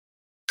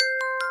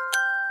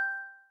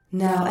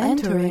Now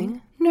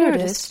entering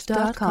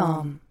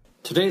Nerdist.com.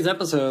 Today's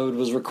episode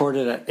was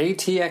recorded at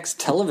ATX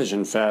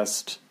Television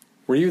Fest.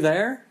 Were you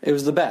there? It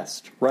was the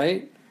best,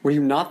 right? Were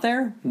you not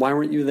there? Why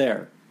weren't you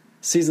there?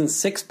 Season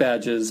 6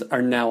 badges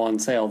are now on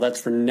sale. That's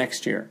for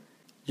next year.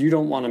 You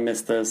don't want to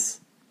miss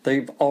this.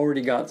 They've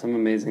already got some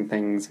amazing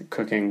things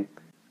cooking.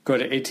 Go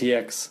to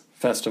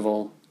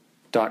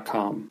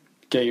atxfestival.com.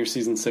 Get your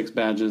Season 6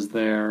 badges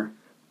there.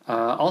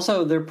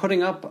 Also, they're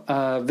putting up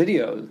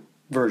video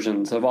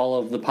versions of all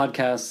of the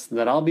podcasts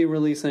that I'll be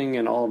releasing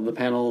and all of the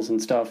panels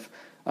and stuff.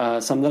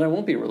 Some that I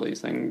won't be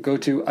releasing. Go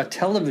to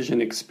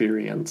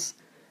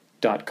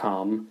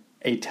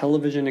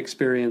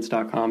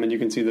atelvisionexperience.com, and you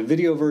can see the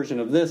video version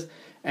of this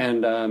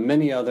and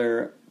many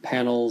other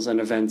panels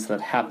and events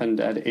that happened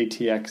at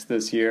ATX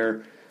this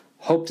year.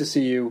 Hope to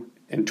see you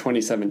in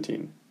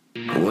 2017.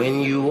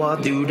 When you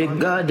walk through the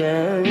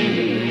garden,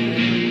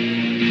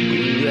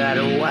 you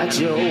gotta watch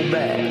your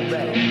back.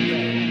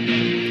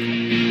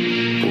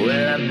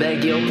 Well, I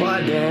beg your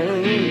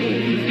pardon,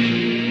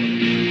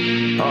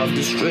 off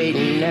the straight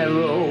and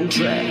narrow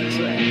track.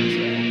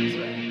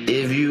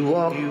 If you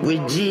walk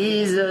with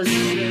Jesus,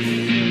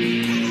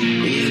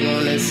 He's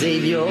gonna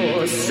save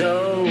your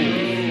soul.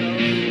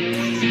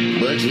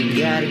 But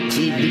you gotta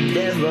keep the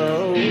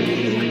devil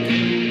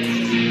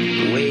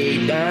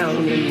way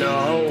down in the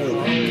hole.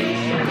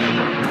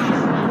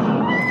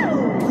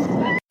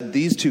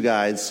 These two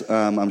guys,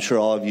 I'm sure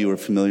all of you are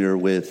familiar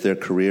with their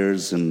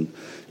careers and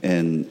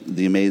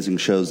the amazing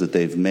shows that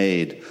they've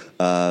made,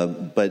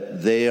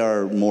 but they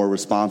are more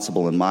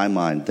responsible in my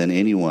mind than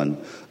anyone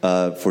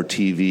for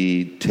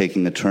TV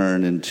taking a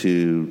turn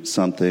into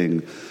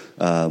something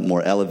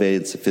more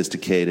elevated,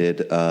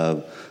 sophisticated,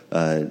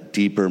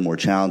 deeper, more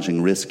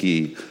challenging,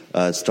 risky,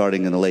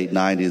 starting in the late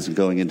 90s and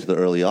going into the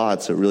early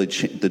aughts. It really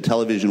the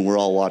television we're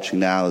all watching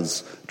now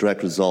is a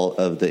direct result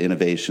of the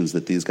innovations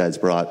that these guys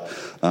brought to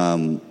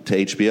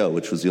HBO,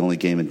 which was the only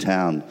game in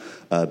town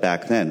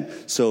back then.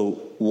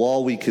 So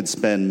while we could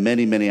spend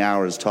many, many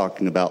hours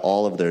talking about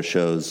all of their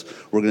shows,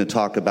 we're going to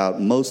talk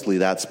about mostly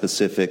that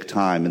specific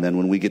time. And then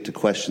when we get to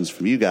questions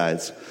from you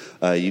guys,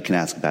 you can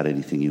ask about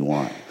anything you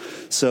want.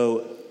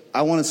 So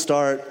I want to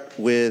start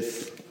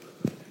with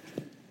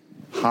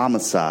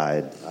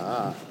Homicide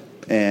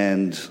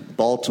and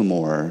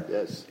Baltimore.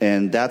 Yes.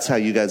 And that's how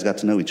you guys got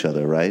to know each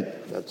other, right?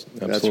 That's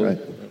right.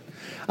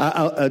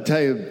 I'll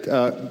tell you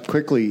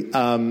quickly,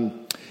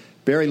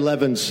 Barry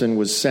Levinson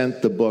was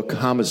sent the book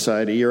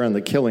Homicide, A Year on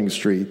the Killing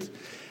Street,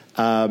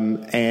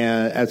 and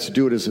to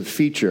do it as a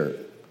feature.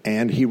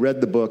 And he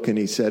read the book and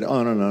he said,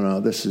 oh,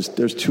 no,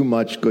 there's too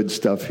much good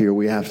stuff here.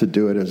 We have to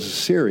do it as a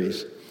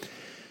series.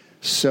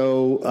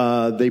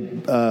 So they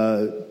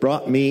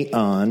brought me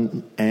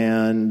on,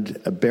 and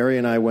Barry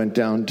and I went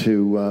down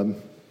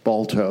to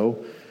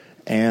Balto,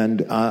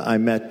 and I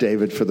met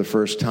David for the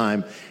first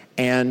time,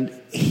 and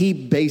he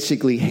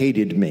basically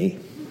hated me.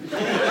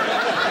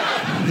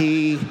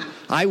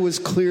 I was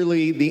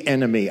clearly the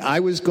enemy.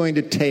 I was going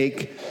to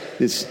take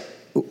this,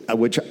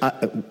 which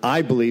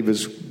I believe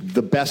is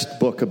the best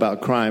book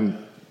about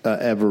crime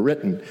ever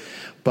written,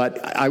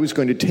 but I was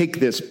going to take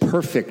this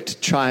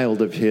perfect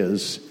child of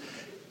his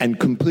and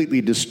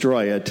completely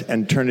destroy it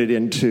and turn it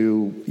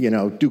into,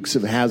 Dukes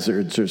of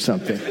Hazzards or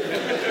something.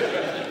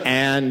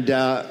 And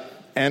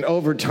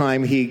over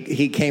time,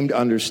 he came to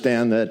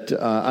understand that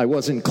I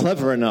wasn't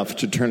clever enough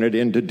to turn it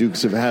into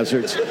Dukes of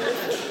Hazzards.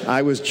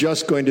 I was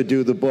just going to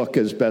do the book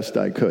as best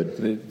I could.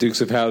 The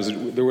Dukes of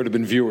Hazzard, there would have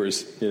been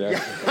viewers, You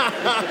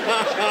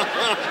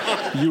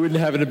wouldn't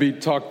have to be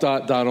talked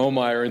Don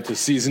Ohlmeyer into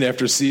season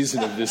after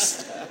season of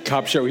this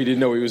cop show he didn't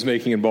know he was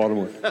making in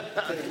Baltimore.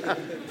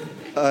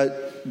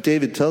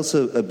 David, tell us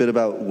a bit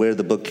about where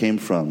the book came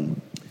from.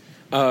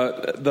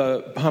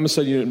 The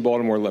homicide unit in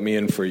Baltimore let me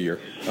in for a year.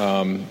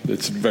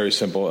 It's very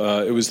simple.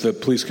 It was the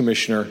police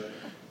commissioner,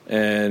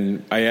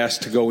 and I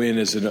asked to go in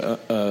as an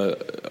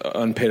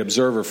unpaid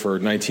observer for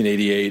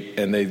 1988,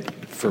 and they,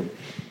 for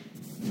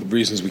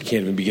reasons we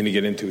can't even begin to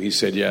get into, he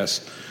said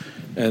yes.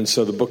 And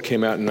so the book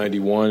came out in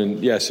 91,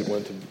 and yes, it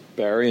went to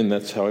Barry, and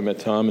that's how I met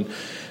Tom. And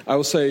I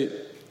will say,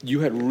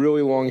 you had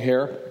really long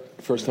hair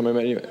first time I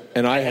met you,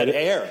 and I had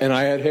hair. And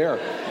I had hair.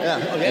 Yeah.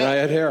 Okay. And I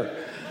had hair.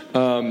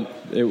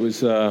 It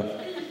was.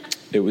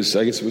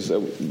 I guess it was.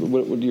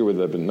 What year would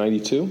that have been?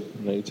 92.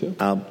 92.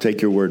 I'll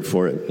take your word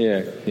for it.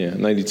 Yeah.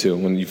 92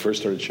 when you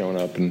first started showing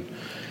up, and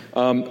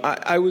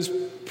I was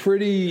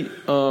pretty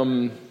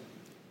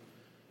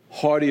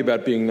haughty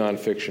about being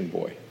nonfiction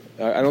boy.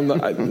 I don't know.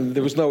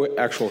 There was no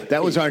actual.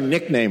 That was our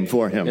nickname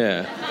for him.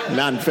 Yeah.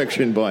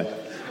 Nonfiction boy.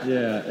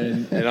 Yeah,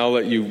 and I'll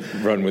let you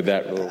run with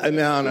that rule.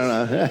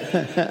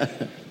 No.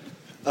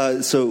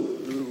 So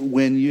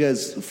when you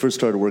guys first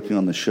started working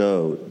on the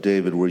show,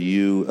 David, were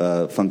you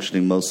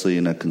functioning mostly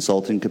in a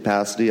consulting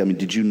capacity? I mean,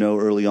 did you know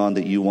early on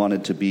that you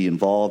wanted to be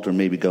involved or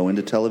maybe go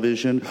into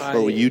television?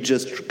 Or were you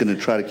just going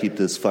to try to keep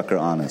this fucker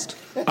honest?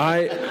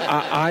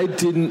 I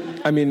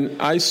didn't. I mean,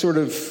 I sort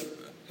of...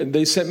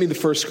 They sent me the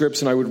first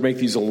scripts, and I would make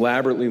these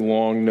elaborately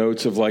long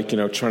notes of, trying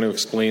to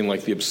explain,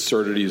 the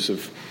absurdities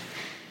of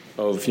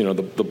of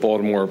the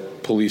Baltimore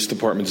Police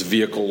Department's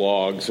vehicle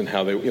logs and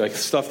how they like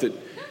stuff that.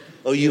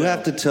 Oh, you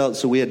have to tell.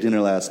 So we had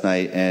dinner last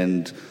night,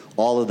 and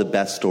all of the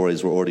best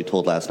stories were already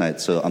told last night.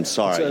 So I'm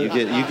sorry. You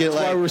get that's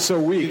like why we're so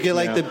weak. You get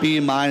like the B-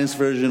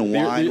 version.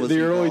 Wine.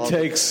 The early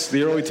takes.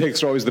 The early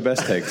takes are always the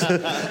best takes.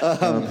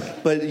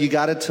 But you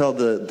got to tell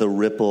the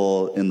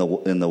ripple in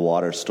the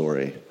water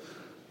story,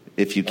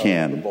 if you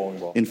can, the bowling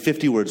ball. in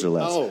 50 words or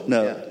less.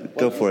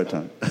 Go for it,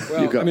 Tom.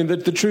 Well, I mean,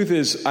 the truth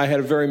is, I had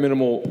a very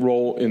minimal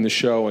role in the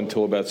show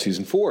until about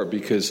season 4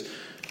 because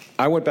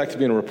I went back to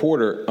being a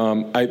reporter.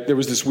 There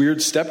was this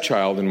weird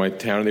stepchild in my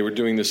town, and they were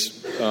doing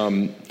this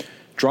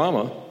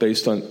drama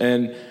based on,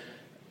 and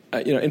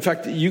in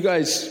fact, you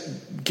guys,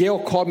 Gail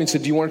called me and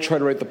said, "Do you want to try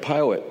to write the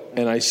pilot?"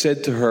 And I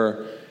said to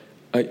her,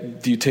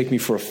 "Do you take me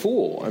for a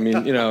fool? I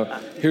mean,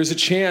 there's a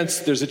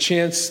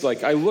chance.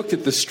 Like, I looked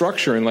at the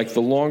structure, and like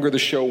the longer the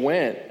show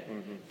went,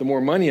 the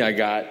more money I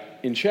got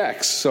in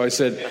checks. So I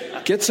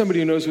said, get somebody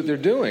who knows what they're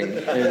doing."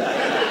 And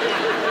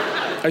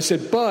I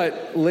said,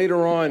 but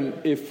later on,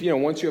 if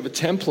once you have a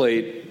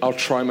template, I'll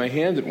try my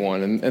hand at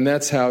one, and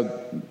that's how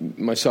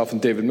myself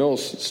and David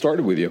Mills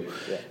started with you,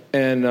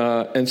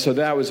 and so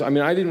that was. I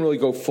mean, I didn't really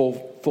go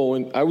full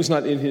in. I was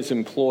not in his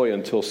employ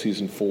until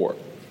season 4,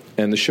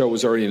 and the show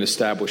was already an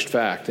established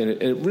fact,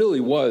 and it really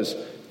was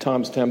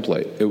Tom's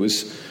template. It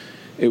was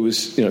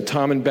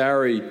Tom and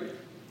Barry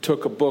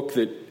took a book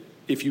that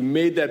if you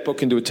made that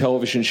book into a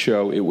television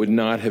show, it would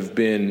not have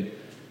been.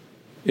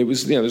 It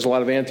was there's a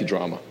lot of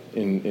anti-drama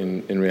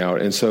in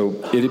reality, and so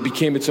it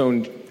became its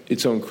own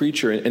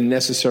creature, and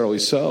necessarily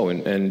so,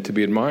 and to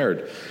be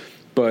admired.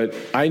 But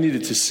I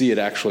needed to see it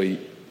actually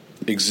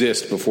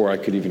exist before I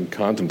could even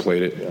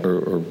contemplate it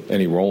or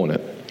any role in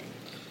it.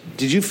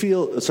 Did you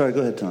feel? Sorry,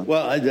 go ahead, Tom.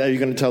 Well, are you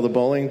going to tell the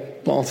bowling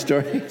ball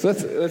story? So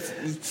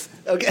let's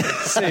okay.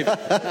 Save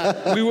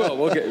it. We will.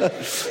 We'll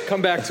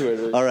come back to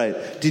it. All right.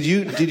 Did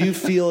you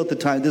feel at the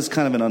time? This is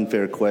kind of an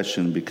unfair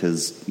question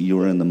because you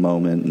were in the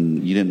moment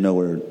and you didn't know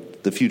where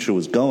the future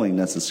was going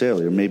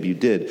necessarily, or maybe you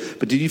did.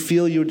 But did you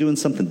feel you were doing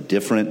something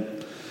different?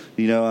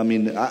 I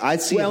mean, I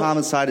see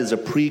Homicide as a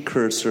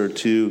precursor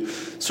to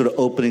sort of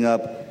opening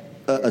up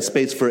a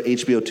space for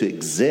HBO to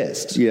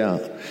exist. Yeah.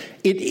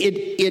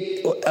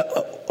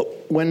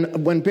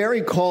 When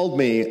Barry called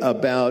me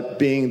about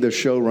being the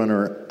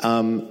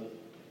showrunner,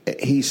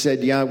 he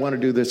said, I want to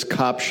do this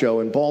cop show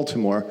in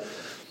Baltimore.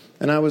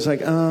 And I was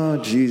like, oh,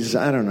 geez,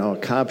 I don't know, a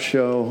cop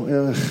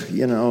show,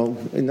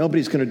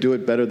 nobody's going to do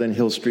it better than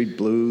Hill Street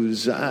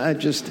Blues. I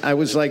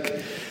was like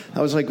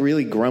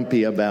really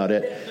grumpy about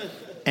it.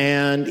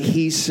 And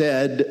he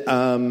said,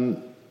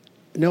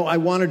 no, I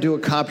want to do a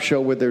cop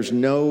show where there's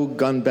no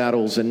gun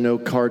battles and no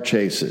car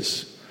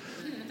chases.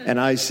 And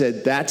I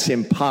said, that's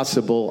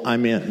impossible,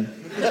 I'm in.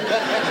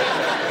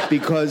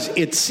 Because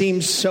it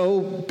seems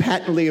so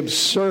patently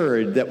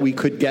absurd that we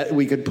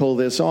could pull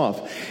this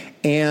off.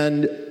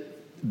 And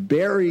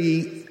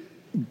Barry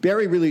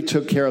really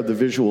took care of the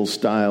visual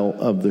style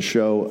of the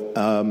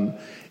show,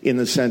 in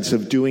the sense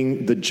of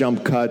doing the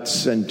jump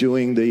cuts and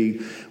doing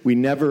we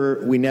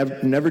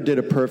never did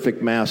a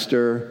perfect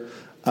master.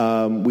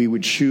 We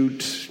would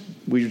shoot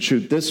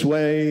this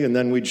way, and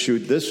then we'd shoot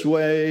this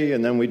way,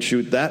 and then we'd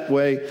shoot that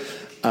way.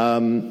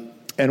 And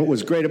what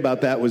was great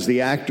about that was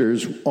the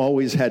actors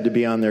always had to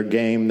be on their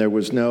game. There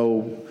was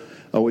no,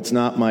 it's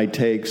not my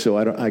take, so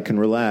I can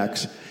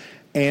relax.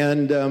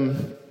 And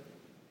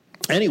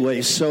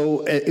anyway,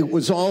 so it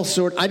was all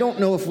I don't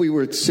know if we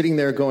were sitting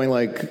there going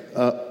like,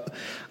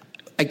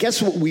 I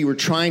guess what we were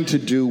trying to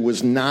do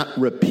was not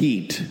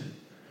repeat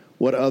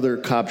what other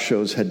cop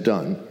shows had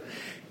done.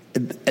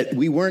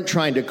 We weren't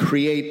trying to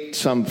create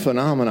some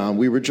phenomenon.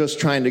 We were just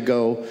trying to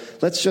go,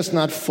 let's just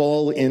not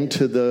fall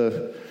into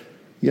the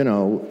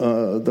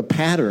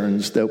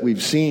patterns that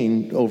we've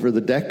seen over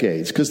the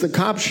decades. Because the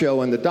cop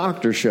show and the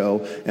doctor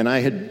show, and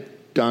I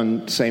had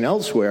done St.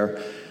 Elsewhere,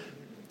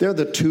 they're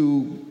the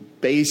two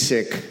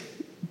basic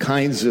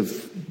kinds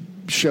of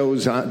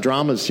shows,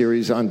 drama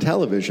series on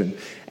television.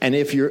 And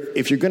if you're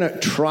going to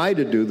try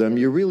to do them,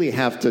 you really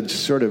have to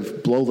sort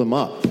of blow them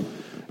up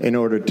in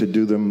order to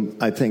do them,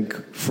 I think,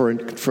 for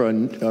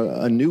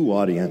a new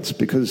audience.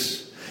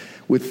 Because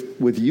with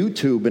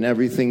YouTube and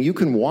everything, you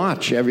can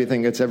watch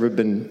everything that's ever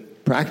been,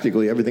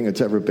 practically everything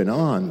that's ever been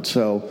on.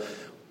 So,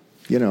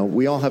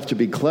 we all have to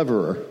be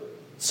cleverer.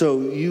 So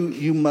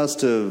you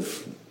must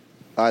have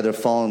either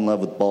fallen in love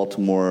with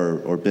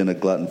Baltimore or been a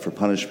glutton for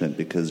punishment,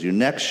 because your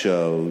next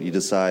show, you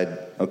decide,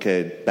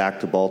 okay, back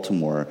to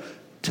Baltimore.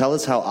 Tell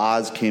us how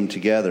Oz came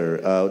together.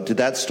 Did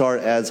that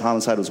start as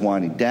Homicide was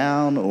winding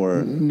down,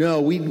 or? No,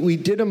 we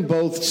did them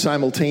both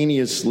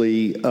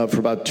simultaneously for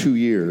about 2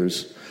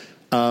 years.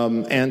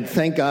 And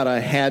thank God I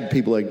had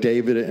people like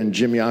David and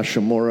Jim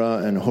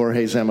Yashimura and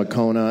Jorge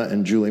Zamacona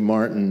and Julie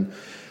Martin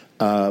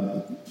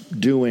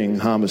doing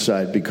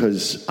Homicide,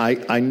 because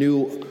I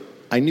knew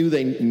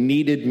they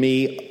needed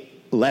me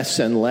less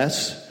and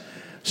less,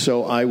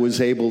 so I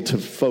was able to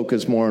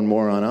focus more and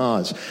more on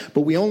Oz.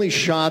 But we only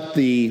shot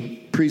the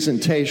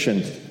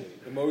presentation.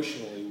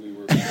 Emotionally, we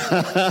were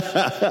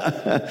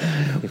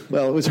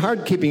Well, it was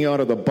hard keeping you out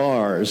of the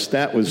bars.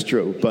 That was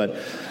true. But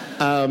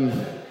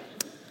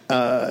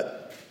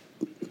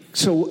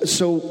so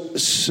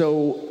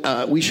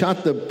we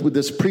shot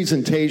this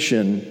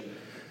presentation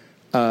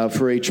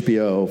for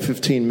HBO,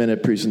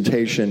 15-minute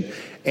presentation,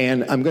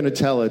 and I'm going to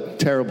tell a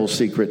terrible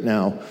secret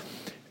now.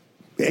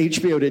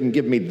 HBO didn't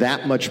give me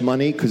that much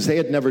money because they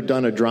had never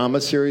done a drama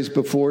series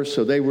before,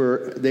 so they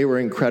were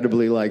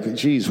incredibly like,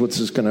 geez, what's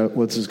this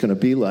gonna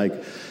be like?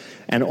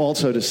 And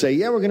also to say,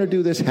 yeah, we're gonna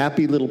do this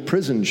happy little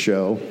prison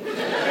show,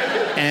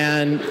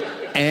 and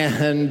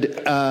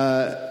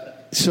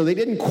so they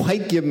didn't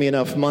quite give me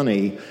enough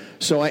money,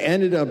 so I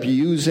ended up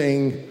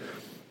using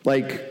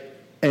like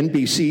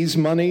NBC's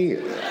money.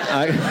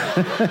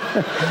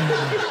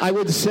 I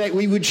would say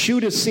we would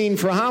shoot a scene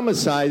for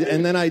Homicide,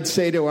 and then I'd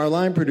say to our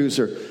line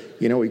producer,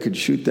 you know, we could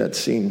shoot that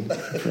scene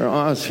for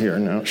Oz here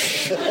now.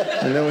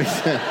 And then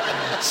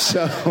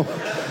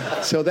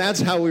so that's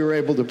how we were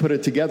able to put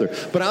it together.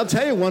 But I'll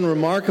tell you one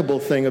remarkable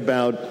thing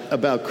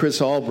about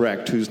Chris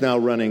Albrecht, who's now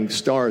running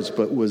Starz,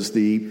 but was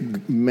the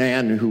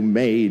man who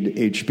made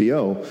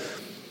HBO.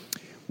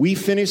 We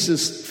finished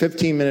this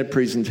 15-minute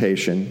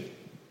presentation,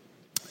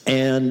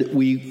 and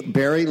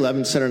Barry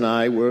Levinson and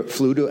I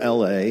flew to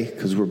L.A.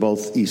 because we're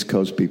both East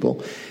Coast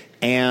people,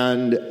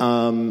 and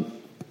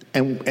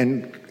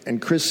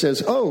Chris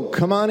says, "Oh,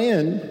 come on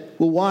in.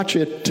 We'll watch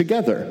it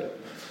together."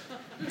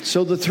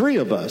 So the three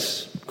of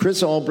us,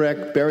 Chris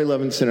Albrecht, Barry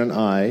Levinson, and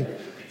I,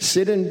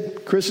 sit in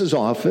Chris's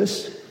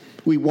office.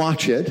 We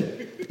watch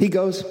it. He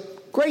goes,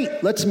 "Great,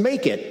 let's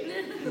make it."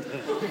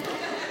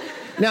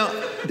 Now,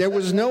 there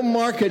was no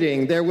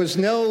marketing. There was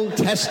no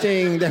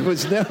testing. There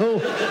was no.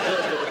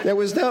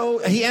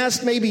 He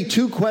asked maybe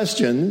 2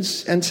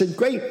 questions and said,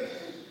 "Great,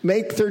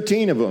 make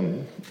 13 of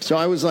them." So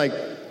I was like,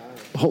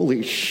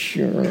 "Holy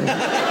shit."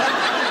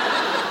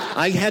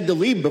 I had to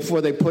leave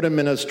before they put him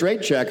in a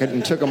straitjacket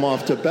and took him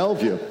off to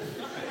Bellevue.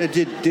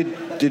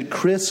 Did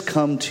Chris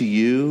come to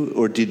you,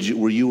 or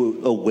were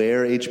you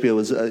aware HBO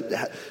was?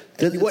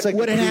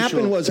 What had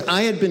happened was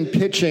I had been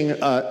pitching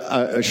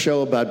a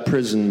show about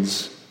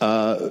prisons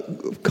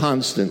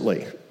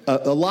constantly.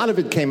 A lot of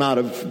it came out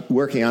of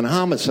working on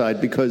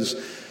Homicide, because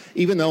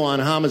even though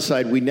on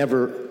Homicide we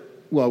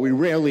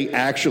rarely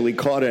actually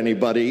caught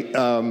anybody,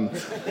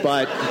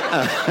 but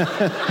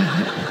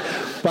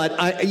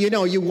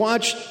you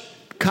watch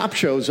cop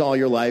shows all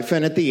your life,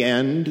 and at the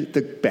end,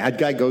 the bad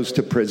guy goes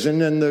to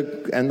prison, and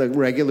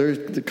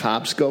the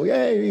cops go,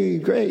 "Yay,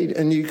 great!"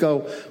 And you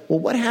go, "Well,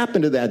 what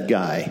happened to that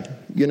guy,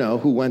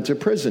 who went to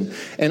prison?"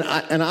 And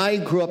I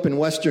grew up in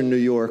Western New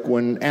York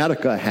when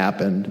Attica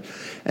happened,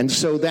 and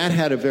so that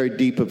had a very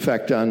deep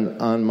effect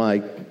on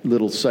my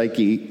little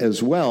psyche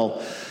as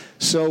well.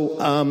 So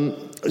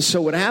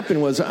what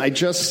happened was I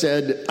just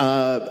said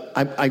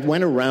I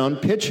went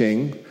around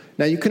pitching.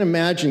 Now you can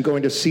imagine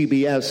going to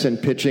CBS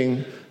and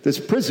pitching this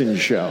prison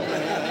show.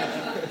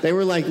 They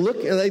were like,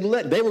 look, they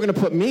were going to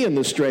put me in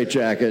the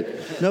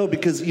straitjacket. No,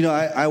 because,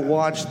 I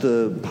watched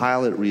the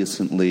pilot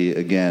recently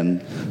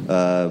again,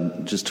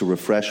 just to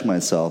refresh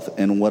myself.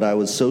 And what I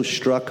was so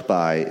struck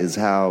by is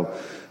how,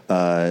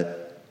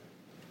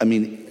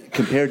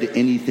 compared to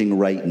anything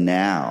right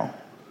now,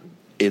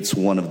 it's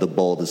one of the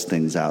boldest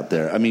things out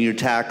there. I mean, you're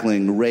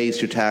tackling race,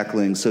 you're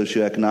tackling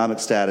socioeconomic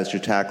status,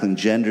 you're tackling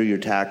gender, you're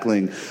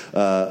tackling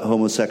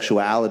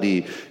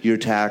homosexuality, you're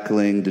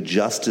tackling the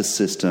justice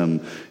system,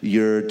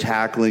 you're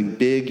tackling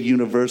big,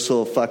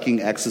 universal,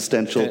 fucking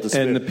existential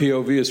despair. And the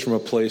POV is from a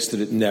place that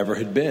it never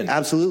had been.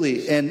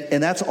 Absolutely.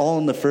 And that's all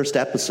in the first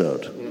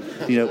episode.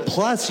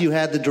 Plus you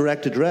had the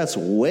direct address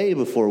way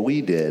before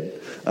we did,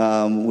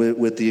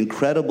 with the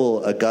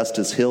incredible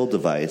Augustus Hill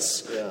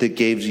device that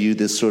gives you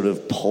this sort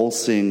of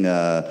pulsing,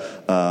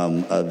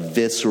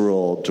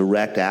 visceral,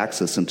 direct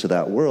access into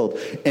that world.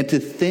 And to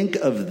think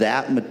of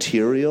that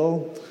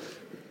material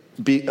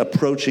be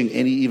approaching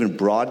any even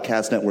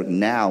broadcast network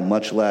now,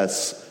 much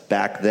less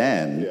back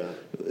then,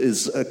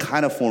 is a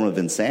kind of form of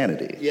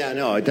insanity. Yeah,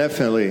 no,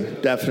 definitely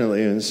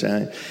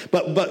insanity.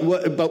 But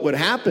what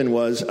happened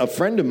was a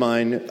friend of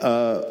mine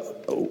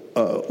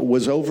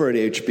was over at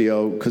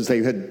HBO because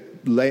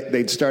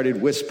they'd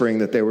started whispering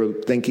that they were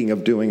thinking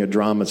of doing a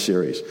drama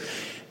series,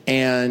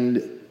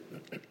 and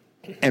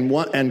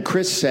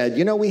Chris said,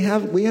 we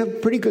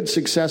have pretty good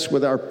success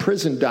with our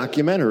prison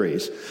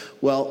documentaries.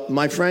 Well,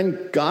 my friend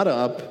got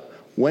up,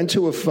 went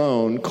to a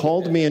phone,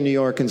 called me in New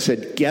York, and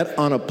said, "Get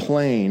on a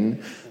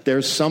plane.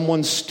 There's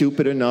someone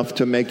stupid enough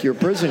to make your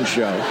prison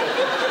show."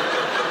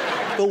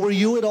 But were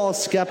you at all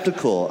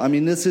skeptical? I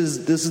mean, this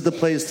is the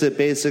place that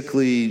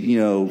basically,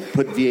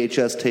 put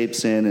VHS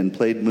tapes in and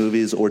played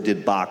movies or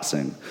did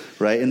boxing,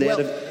 right? And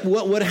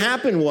what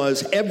happened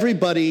was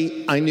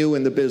everybody I knew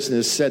in the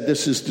business said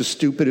this is the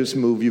stupidest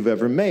move you've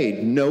ever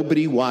made.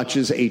 Nobody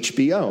watches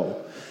HBO.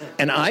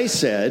 And I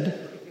said,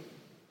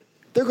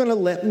 they're going to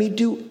let me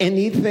do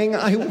anything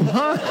I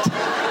want.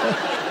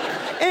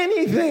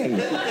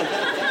 Anything.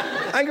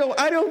 I go,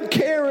 I don't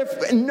care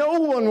if no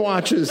one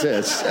watches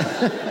this.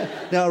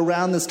 Now,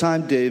 around this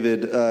time,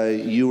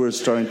 David, you were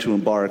starting to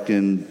embark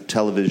in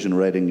television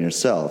writing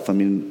yourself. I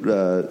mean,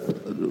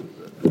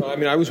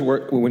 I was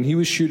when he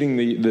was shooting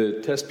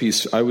the test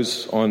piece. I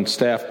was on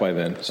staff by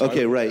then. So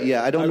okay, right?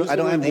 Yeah, I don't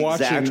have the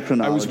exact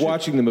chronology. I was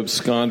watching them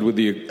abscond with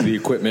the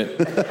equipment,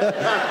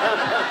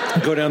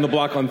 go down the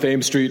block on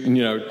Thames Street, and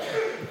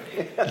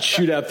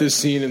shoot out this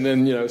scene, and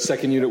then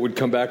second unit would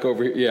come back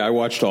over here. Yeah, I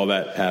watched all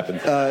that happen.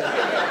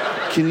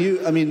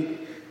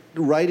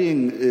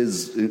 Writing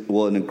is,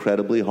 an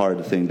incredibly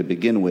hard thing to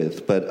begin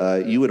with,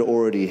 but you had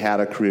already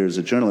had a career as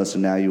a journalist,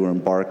 and now you were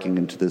embarking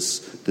into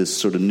this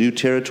sort of new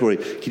territory.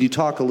 Can you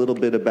talk a little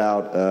bit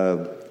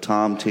about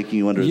Tom taking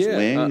you under his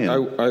wing?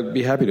 I'd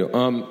be happy to.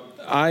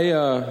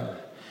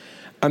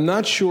 I'm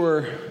not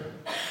sure.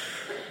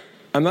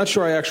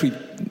 I actually.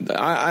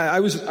 I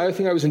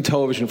think I was in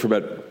television for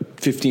about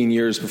 15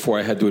 years before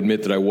I had to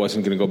admit that I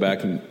wasn't going to go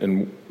back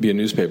and be a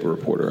newspaper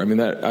reporter. I mean,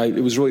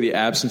 it was really the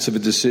absence of a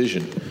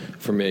decision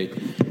for me.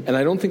 And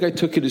I don't think I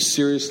took it as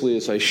seriously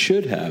as I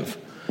should have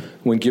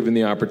when given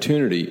the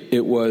opportunity.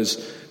 It was,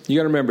 you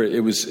got to remember,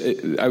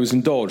 I was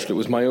indulged. It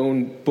was my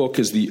own book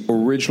as the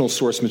original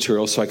source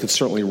material, so I could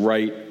certainly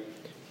write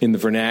in the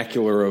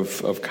vernacular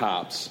of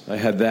cops. I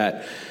had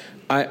that.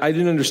 I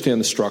didn't understand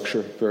the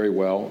structure very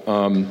well.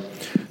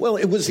 Well,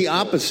 it was the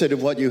opposite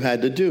of what you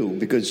had to do,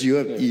 because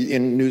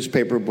in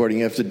newspaper reporting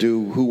you have to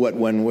do who, what,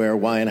 when, where,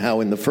 why, and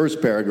how in the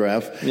first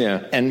paragraph.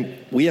 Yeah. And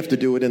we have to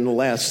do it in the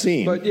last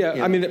scene. But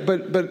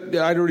but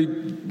I'd already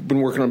been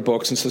working on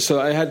books, and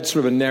so I had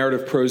sort of a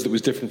narrative prose that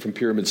was different from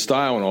Pyramid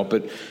Style and all.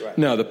 But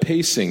no, the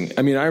pacing.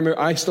 I mean, I remember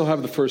I still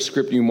have the first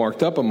script you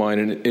marked up on mine,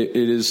 and it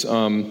is.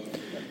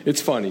 It's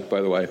funny,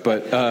 by the way,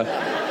 but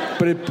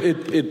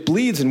it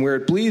bleeds, and where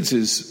it bleeds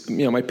is,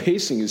 my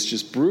pacing is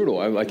just brutal.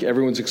 I like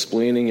everyone's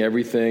explaining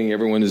everything.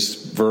 Everyone is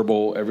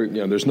verbal.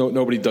 There's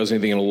nobody does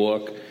anything in a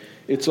look.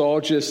 It's all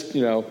just,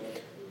 the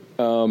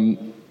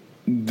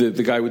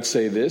guy would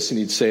say this, and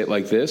he'd say it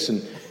like this,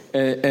 and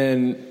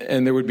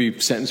there would be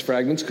sentence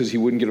fragments because he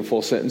wouldn't get a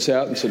full sentence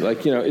out, and so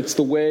it's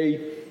the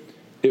way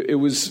it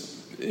was.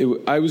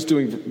 I was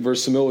doing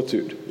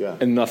verisimilitude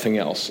and nothing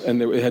else,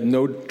 and it had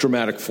no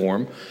dramatic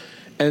form.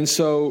 And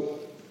so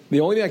the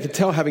only thing I could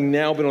tell, having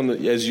now been on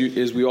as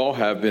we all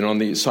have been on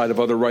the side of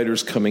other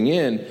writers coming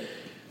in,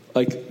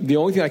 like the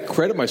only thing I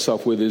credit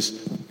myself with is,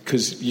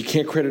 because you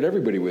can't credit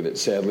everybody with it,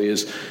 sadly,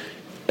 is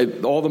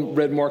all the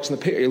red marks on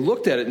the paper. I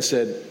looked at it and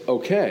said,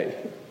 okay,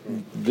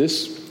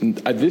 this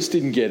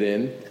didn't get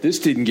in, this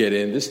didn't get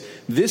in,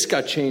 this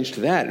got changed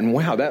to that, and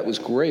wow, that was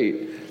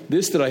great.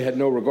 This that I had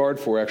no regard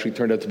for actually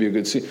turned out to be a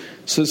good scene.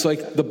 So it's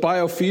like the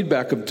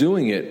biofeedback of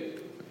doing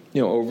it,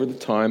 over the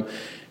time.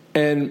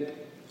 And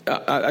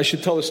I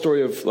should tell the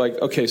story of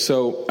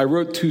so I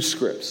wrote 2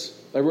 scripts.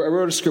 I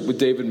wrote a script with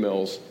David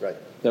Mills. Right.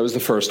 That was the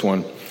first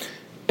one.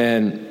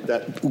 And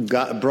that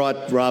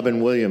brought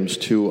Robin Williams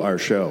to our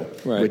show,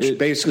 which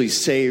basically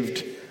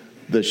saved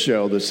the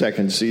show, the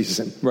second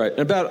season. Right.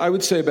 And I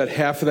would say about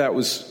half of that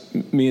was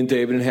me and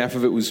David, and half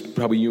of it was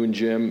probably you and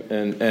Jim.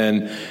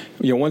 And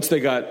once they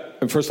got,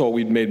 and first of all,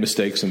 we'd made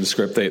mistakes in the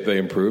script, they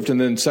improved. And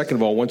then second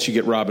of all, once you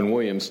get Robin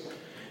Williams,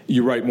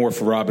 you write more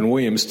for Robin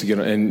Williams to get,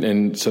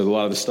 and so a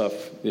lot of the stuff.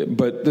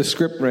 But the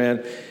script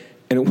ran,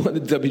 and it won the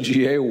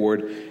WGA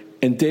award.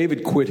 And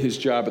David quit his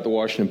job at the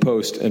Washington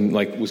Post and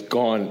was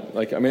gone.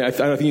 I don't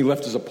think he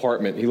left his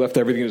apartment. He left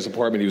everything in his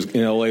apartment. He was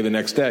in L.A. the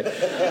next day,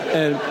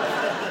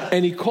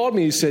 and he called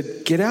me. He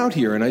said, "Get out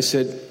here." And I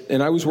said,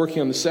 and I was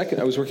working on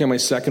my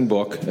second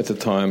book at the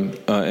time,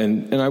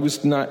 and I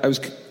was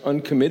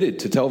uncommitted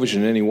to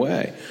television in any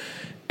way.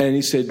 And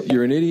he said,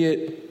 "You're an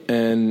idiot,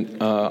 and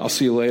I'll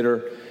see you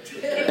later."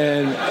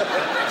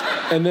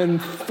 And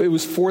then it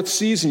was 4th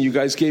season. You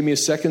guys gave me a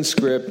second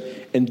script,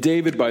 and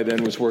David by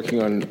then was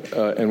working on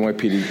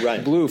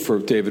NYPD Blue for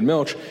David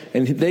Milch,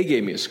 and they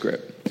gave me a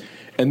script.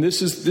 And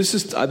this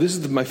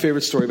is my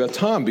favorite story about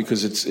Tom,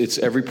 because it's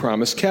every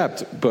promise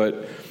kept.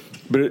 But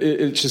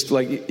it's just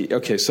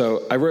okay.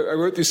 So I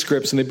wrote these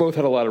scripts, and they both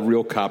had a lot of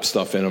real cop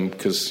stuff in them,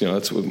 because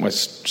that's what my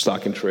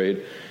stock in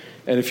trade.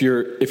 And if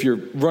you're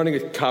running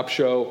a cop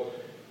show,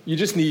 you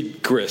just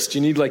need grist.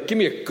 You need give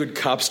me a good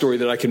cop story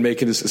that I can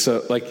make into.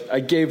 So I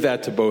gave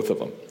that to both of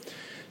them.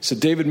 So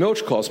David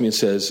Milch calls me and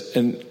says,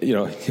 and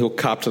he'll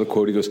cop to the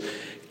quote. He goes,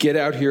 "Get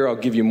out here. I'll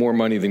give you more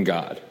money than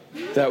God."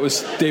 That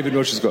was David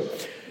Milch's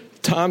quote.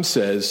 Tom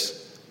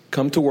says,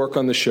 "Come to work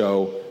on the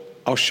show.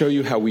 I'll show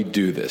you how we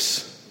do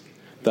this."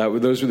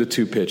 Those were the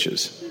 2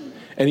 pitches.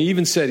 And he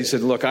even said,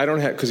 "Look, I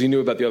don't have," because he knew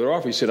about the other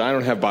offer. He said, "I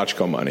don't have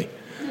Bochco money."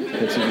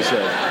 That's what he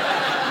said.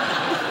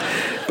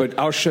 "But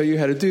I'll show you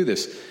how to do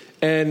this."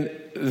 And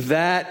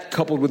that,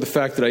 coupled with the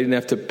fact that I didn't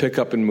have to pick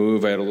up and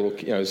move, I had a little,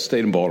 I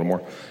stayed in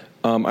Baltimore.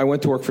 I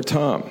went to work for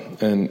Tom,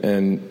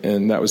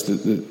 and that was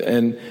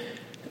and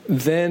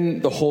then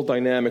the whole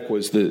dynamic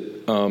was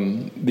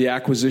the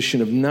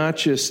acquisition of not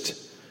just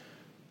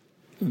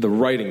the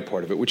writing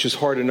part of it, which is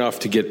hard enough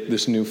to get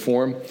this new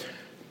form,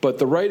 but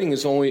the writing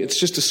is it's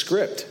just a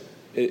script.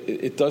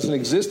 It doesn't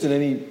exist in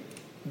any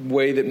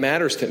way that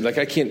matters to him. Like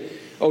I can't.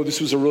 Oh,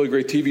 this was a really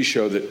great TV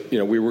show that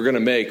we were going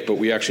to make, but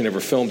we actually never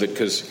filmed it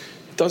because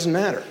it doesn't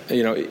matter.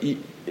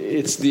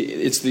 It's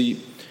the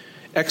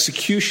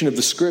execution of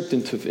the script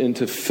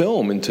into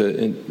film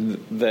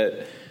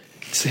that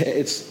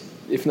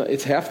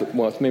it's half the,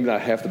 well, it's maybe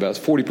not half the battle. It's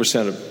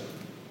 40% of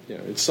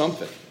it's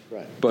something.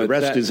 Right. But the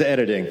rest is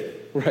editing.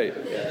 Right.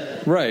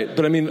 Right.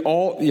 But I mean,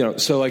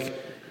 so like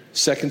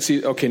second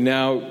season. Okay,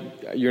 now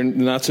you're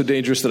not so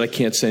dangerous that I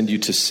can't send you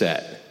to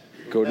set.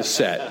 Go to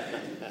set.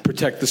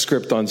 Protect the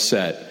script on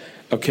set.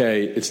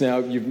 Okay, it's now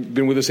you've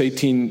been with us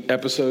 18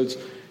 episodes.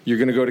 You're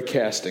going to go to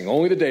casting.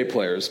 Only the day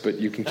players, but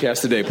you can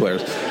cast the day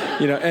players.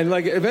 And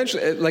like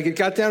eventually, like it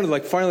got down to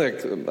like finally,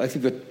 like, I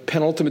think the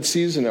penultimate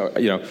season.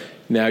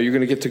 Now you're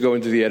going to get to go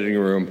into the editing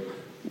room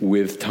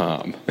with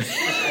Tom.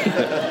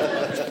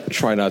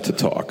 Try not to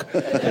talk.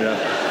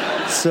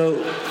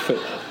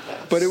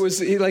 But it was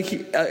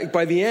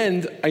by the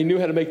end, I knew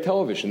how to make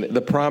television.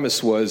 The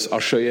promise was, I'll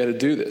show you how to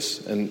do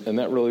this, and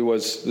that really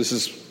was. This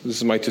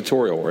is my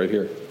tutorial right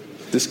here.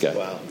 This guy.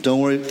 Wow.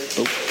 Don't worry.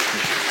 Oh.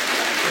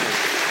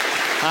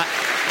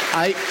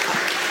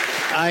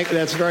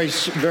 That's very,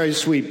 very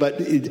sweet. But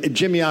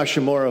Jimmy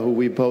Ashimura, who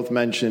we both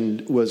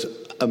mentioned, was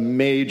a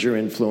major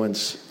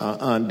influence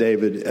on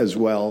David as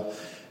well,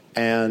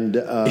 and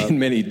in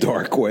many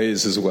dark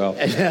ways as well.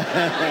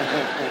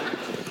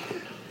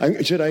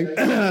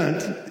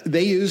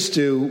 They used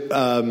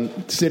to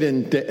sit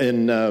in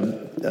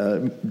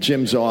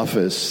Jim's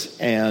office,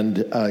 and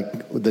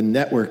the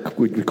network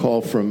would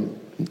call from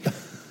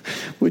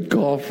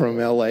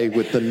L.A.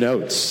 with the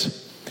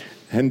notes.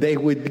 And they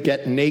would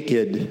get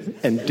naked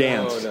and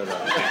dance. No.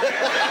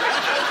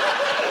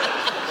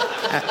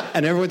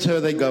 And every once in a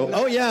while they'd go,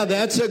 oh, yeah,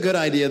 that's a good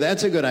idea.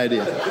 That's a good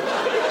idea.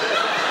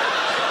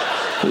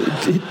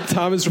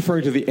 Tom is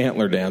referring to the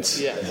antler dance.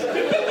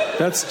 Yes.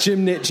 That's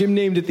Jim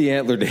named it the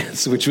antler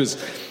dance, which was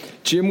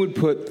Jim would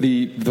put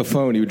the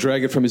phone, he would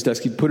drag it from his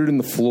desk, he'd put it in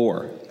the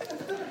floor.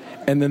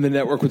 And then the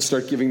network would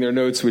start giving their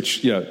notes,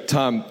 which,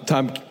 Tom,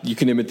 you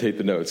can imitate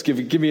the notes.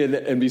 Give me an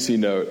NBC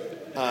note.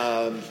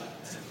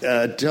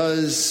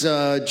 Does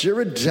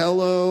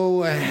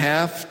Girardello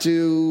have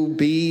to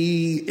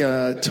be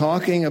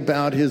talking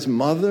about his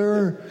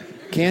mother?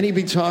 Can't he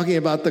be talking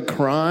about the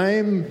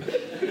crime?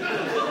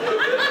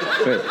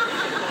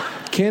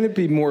 Can't it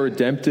be more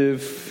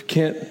redemptive?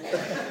 Can't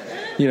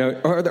where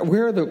are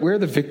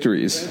the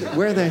victories?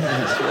 Where are the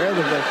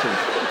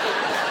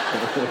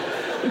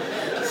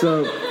victories?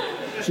 So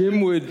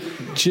Jim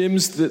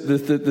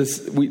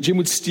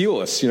would steal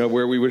us,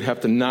 where we would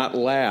have to not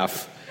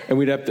laugh.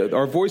 And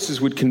our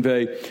voices would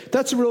convey,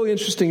 that's a really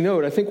interesting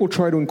note. I think we'll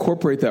try to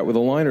incorporate that with a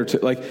line or two.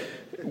 Like,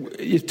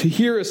 to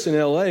hear us in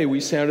L.A., we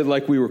sounded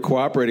like we were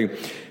cooperating,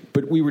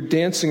 but we were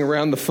dancing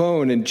around the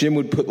phone, and Jim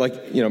would put,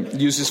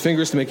 use his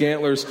fingers to make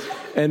antlers.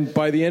 And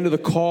by the end of the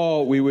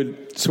call, we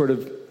would sort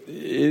of,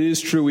 it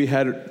is true, we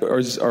had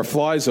our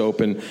flies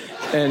open,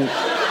 and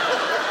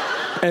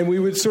we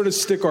would sort of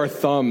stick our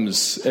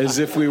thumbs as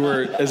if we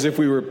were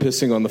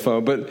pissing on the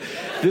phone. But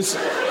this...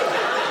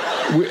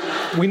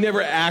 We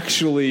never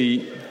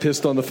actually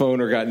pissed on the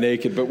phone or got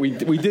naked, but we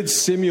did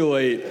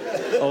simulate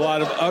a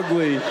lot of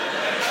ugly,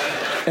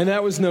 and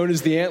that was known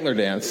as the antler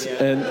dance.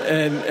 And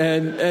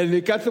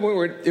it got to the point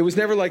where it was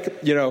never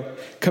like,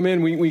 come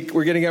in,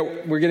 we're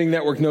getting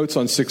network notes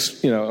on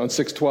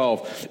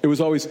 612. It was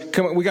always,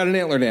 come on, we got an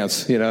antler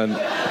dance,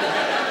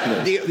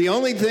 The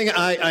only thing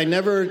I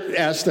never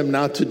asked them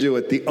not to do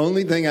it. The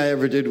only thing I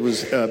ever did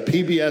was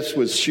PBS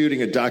was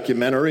shooting a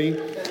documentary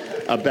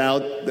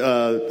about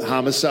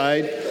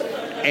homicide,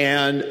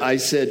 and I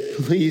said,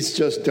 please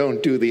just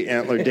don't do the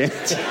antler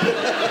dance.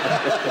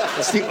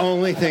 It's the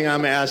only thing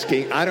I'm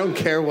asking. I don't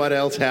care what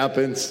else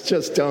happens,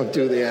 just don't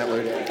do the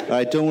antler dance. All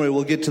right, don't worry,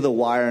 we'll get to The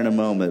Wire in a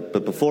moment,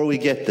 but before we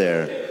get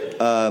there,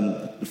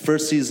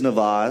 first season of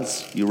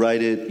Oz, you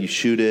write it, you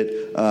shoot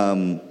it.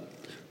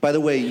 By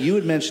the way, you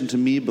had mentioned to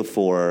me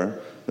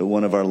before at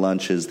one of our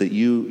lunches that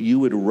you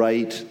would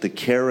write the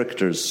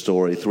character's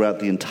story throughout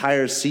the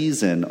entire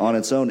season on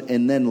its own,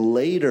 and then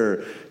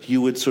later you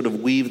would sort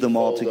of weave them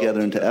all together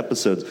into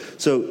episodes.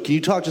 So can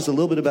you talk just a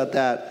little bit about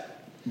that?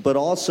 But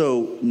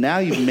also, now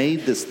you've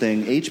made this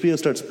thing, HBO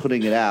starts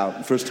putting it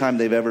out, first time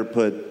they've ever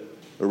put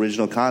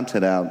original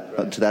content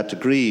out to that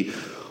degree.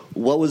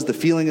 What was the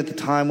feeling at the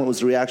time? What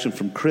was the reaction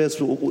from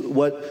Chris?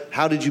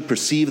 How did you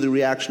perceive the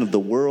reaction of the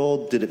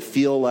world? Did it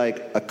feel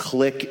like a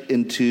click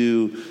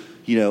into,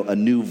 a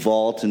new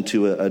vault,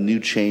 into a new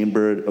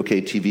chamber?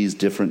 Okay, TV's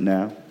different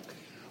now.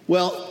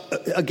 Well,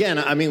 again,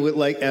 I mean,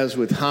 as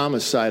with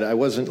Homicide, I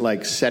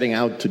wasn't setting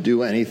out to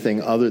do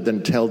anything other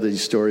than tell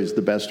these stories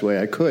the best way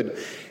I could.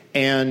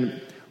 And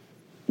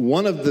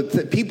one of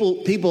the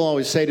people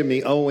always say to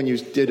me, "Oh, when you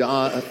did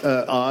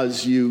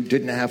Oz, you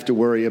didn't have to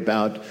worry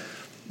about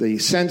the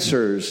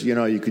censors.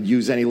 You could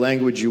use any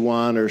language you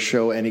want or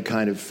show any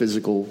kind of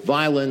physical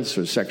violence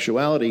or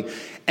sexuality."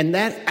 And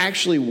that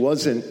actually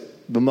wasn't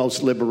the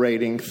most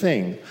liberating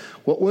thing.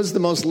 What was the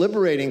most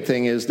liberating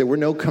thing is there were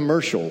no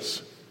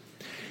commercials.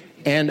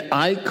 And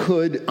I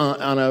could,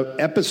 on a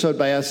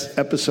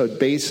episode-by-episode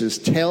basis,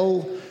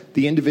 tell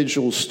the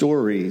individual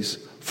stories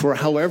for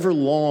however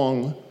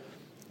long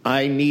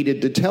I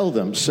needed to tell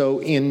them.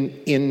 So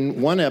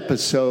in one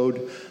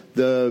episode,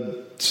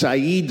 the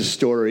Saeed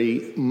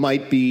story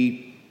might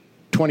be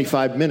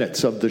 25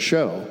 minutes of the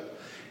show.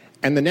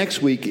 And the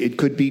next week, it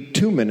could be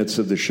 2 minutes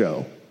of the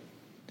show.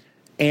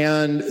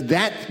 And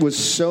that was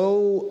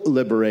so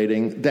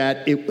liberating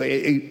that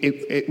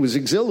it was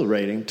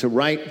exhilarating to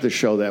write the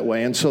show that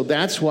way. And so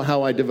that's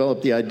how I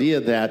developed the idea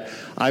that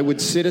I would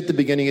sit at the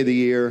beginning of the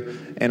year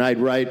and I'd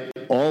write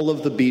all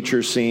of the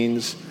Beecher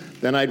scenes,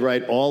 then I'd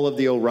write all of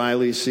the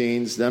O'Reilly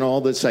scenes, then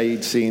all the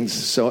Saeed scenes,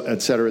 so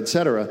et cetera, et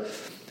cetera.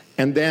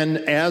 And then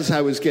as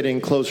I was getting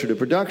closer to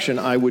production,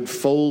 I would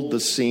fold the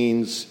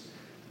scenes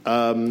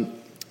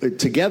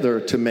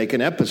together to make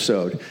an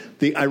episode.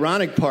 The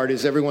ironic part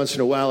is every once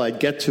in a while I'd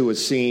get to a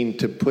scene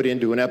to put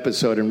into an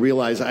episode and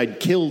realize I'd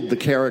killed the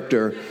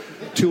character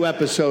 2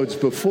 episodes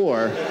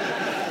before,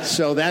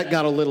 so that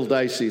got a little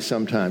dicey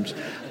sometimes.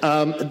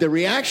 The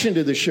reaction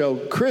to the show,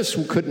 Chris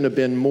couldn't have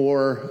been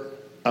more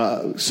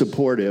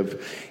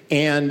supportive,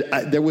 and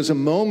there was a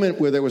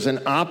moment where there was an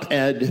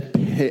op-ed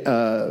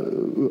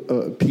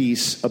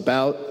piece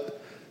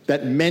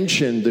that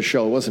mentioned the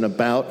show. It wasn't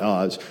about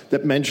Oz,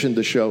 that mentioned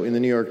the show in the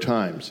New York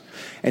Times.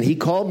 And he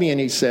called me and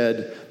he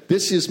said,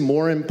 "This is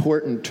more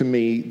important to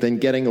me than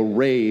getting a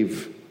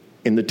rave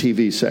in the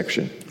TV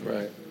section.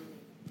 Right.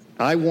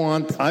 I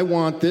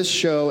want this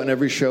show and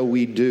every show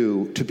we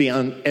do to be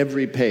on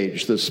every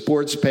page, the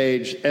sports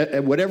page,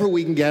 whatever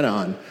we can get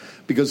on,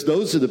 because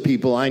those are the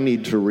people I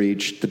need to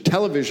reach. The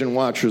television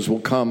watchers will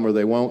come or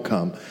they won't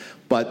come,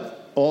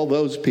 but all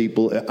those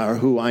people are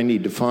who I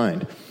need to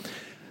find."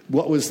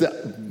 What was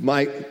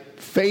my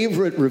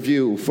favorite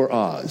review for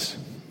Oz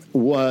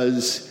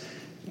was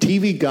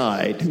TV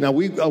Guide. Now,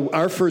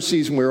 our first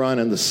season we were on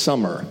in the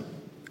summer,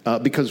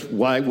 because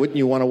why wouldn't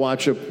you want to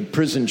watch a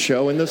prison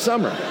show in the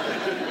summer?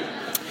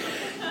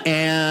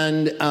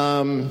 And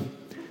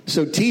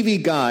so TV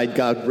Guide,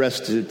 God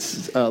rest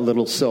its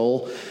little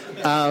soul,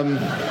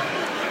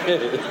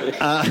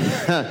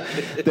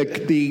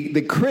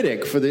 the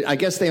critic for I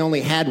guess they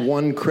only had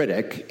one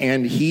critic,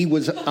 and he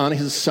was on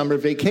his summer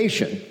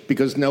vacation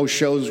because no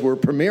shows were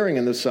premiering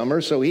in the summer,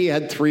 so he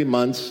had 3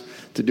 months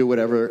to do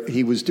whatever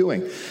he was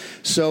doing.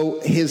 So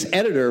his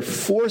editor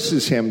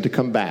forces him to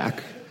come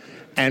back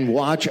and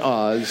watch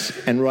Oz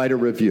and write a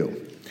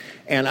review.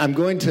 And I'm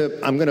going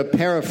to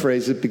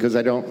paraphrase it because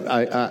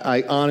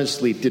I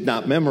honestly did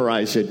not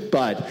memorize it,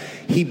 but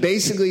he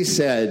basically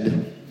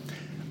said,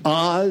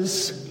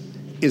 "Oz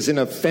is an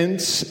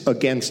offense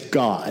against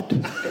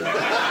God."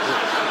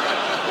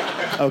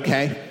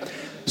 Okay?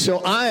 So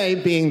I,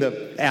 being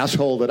the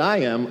asshole that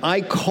I am,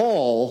 I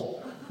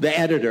call the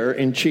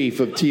editor-in-chief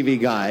of TV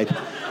Guide,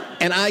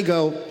 and I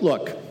go,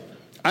 "Look,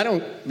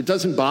 it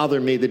doesn't bother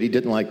me that he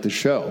didn't like the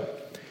show.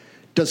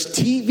 Does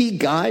TV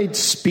Guide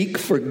speak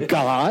for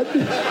God?"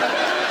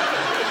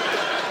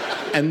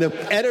 And the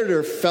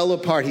editor fell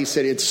apart. He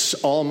said, "It's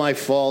all my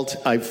fault.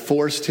 I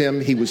forced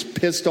him. He was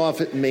pissed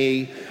off at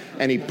me.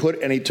 And he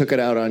took it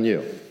out on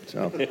you."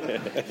 So,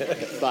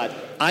 but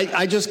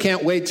I just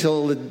can't wait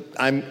till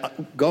I'm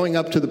going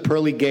up to the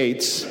pearly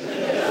gates,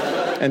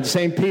 and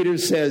St. Peter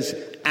says,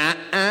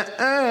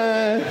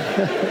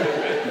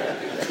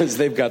 because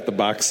they've got the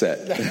box set.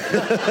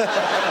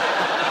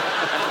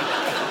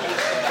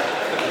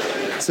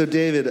 So,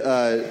 David,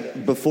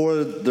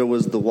 before there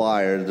was The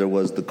Wire, there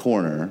was The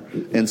Corner,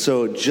 and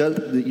so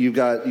you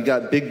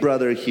got Big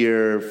Brother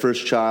here,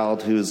 first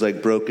child who's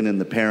like broken in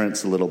the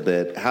parents a little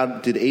bit. How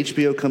did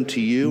HBO come to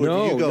you?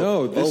 Or did you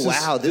go,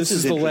 This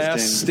is the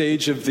last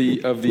stage of the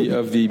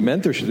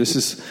mentorship. This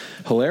is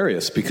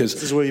hilarious because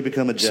this is where you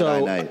become a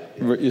Jedi Knight.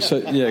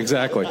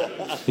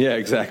 Yeah,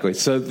 exactly.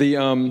 So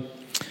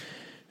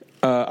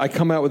I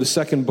come out with a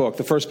second book.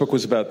 The first book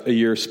was about a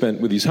year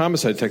spent with these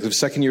homicide detectives. The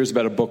second year is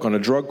about a book on a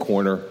drug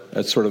corner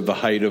at sort of the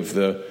height of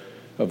the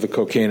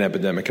cocaine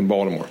epidemic in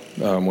Baltimore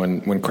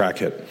when crack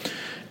hit.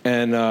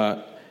 And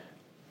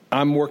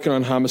I'm working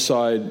on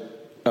Homicide,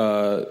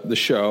 the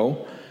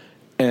show,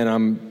 and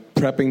I'm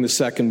prepping the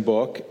second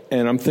book.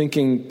 And I'm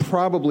thinking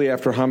probably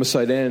after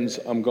Homicide ends,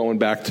 I'm going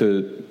back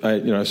to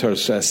I sort of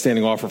a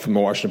standing offer from the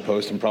Washington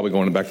Post. I'm probably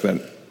going back to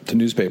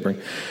newspapering,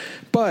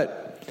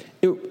 but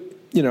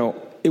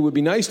it would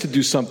be nice to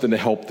do something to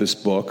help this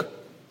book,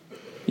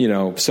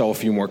 sell a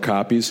few more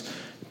copies.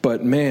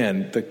 But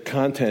man, the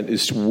content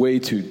is way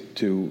too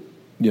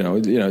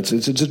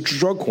it's a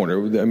drug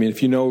corner. I mean,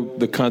 if you know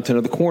the content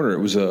of The Corner,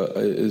 it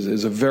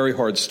is a very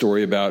hard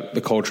story about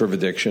the culture of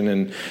addiction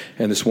and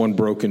this one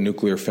broken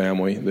nuclear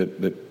family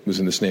that was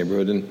in this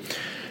neighborhood. And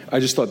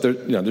I just thought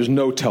there's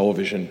no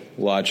television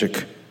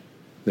logic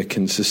that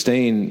can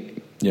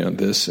sustain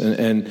this.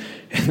 And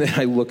then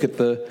I look at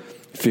the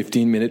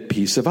 15-minute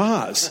piece of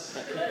Oz.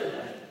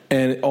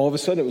 And all of a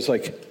sudden, it was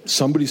like,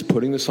 somebody's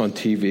putting this on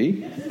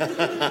TV?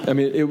 I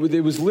mean, it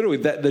was literally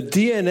that the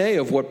DNA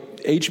of what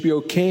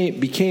HBO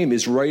became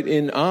is right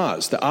in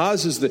Oz. The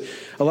Oz is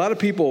a lot of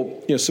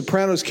people,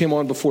 Sopranos came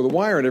on before The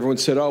Wire, and everyone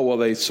said, oh, well,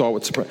 they saw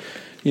what Sopranos.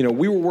 We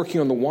were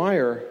working on The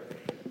Wire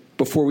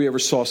before we ever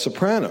saw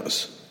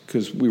Sopranos,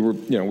 because we were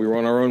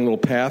on our own little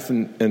path,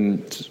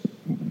 and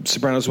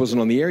Sopranos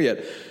wasn't on the air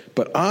yet.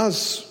 But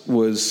Oz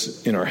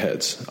was in our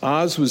heads.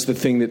 Oz was the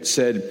thing that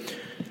said,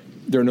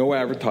 there are no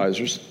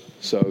advertisers,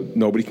 so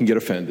nobody can get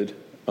offended.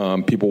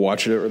 People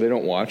watch it or they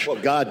don't watch.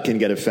 Well, God can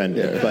get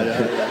offended. Yeah. But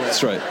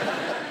that's right.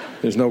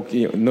 There's no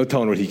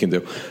telling what he can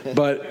do.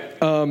 But,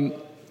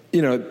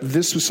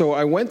 this was, so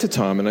I went to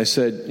Tom and I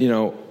said,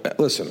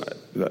 listen,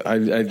 I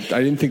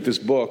didn't think this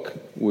book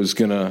was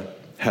going to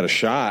had a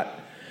shot,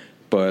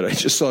 but I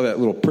just saw that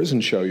little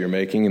prison show you're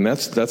making, and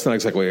that's not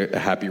exactly a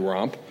happy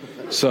romp.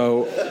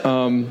 So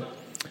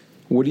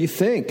what do you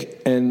think?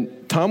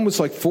 And Tom was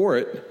like for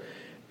it.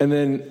 And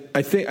then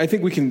I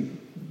think we can,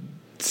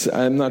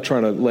 I'm not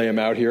trying to lay him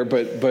out here,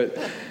 but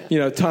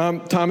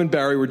Tom and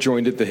Barry were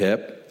joined at the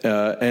hip.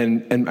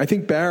 And I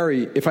think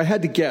Barry, if I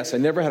had to guess, I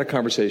never had a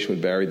conversation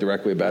with Barry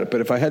directly about it, but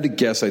if I had to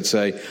guess, I'd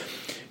say it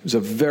was a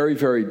very,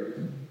 very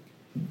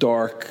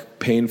dark,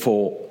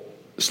 painful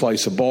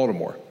slice of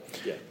Baltimore.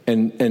 Yeah.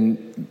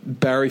 And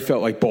Barry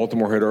felt like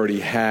Baltimore had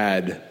already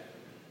had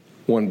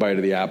one bite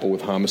of the apple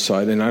with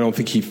Homicide, and I don't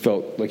think he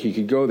felt like he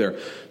could go there.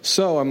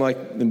 So I'm like,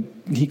 and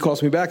he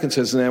calls me back and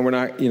says, we're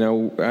not,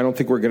 I don't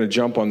think we're going to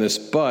jump on this,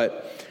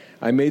 but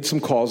I made some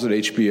calls at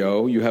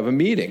HBO. You have a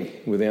meeting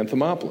with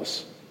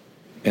Anthemopoulos.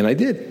 And I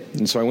did.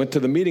 And so I went to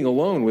the meeting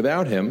alone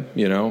without him,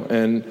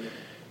 and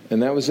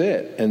that was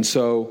it. And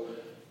so,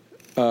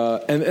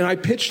 and I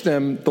pitched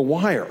them The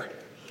Wire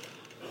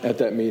at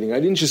that meeting.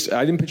 I didn't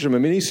pitch them a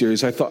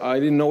miniseries. I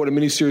didn't know what a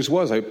miniseries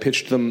was. I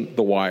pitched them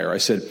The Wire. I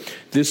said,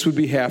 this would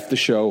be half the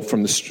show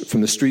from the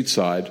street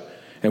side,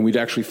 and we'd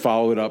actually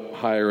follow it up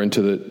higher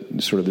into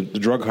the sort of the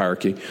drug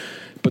hierarchy.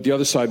 But the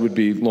other side would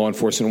be law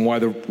enforcement and why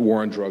the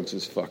war on drugs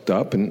is fucked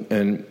up.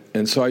 And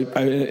so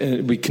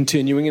it'd be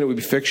continuing, and it would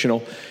be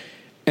fictional.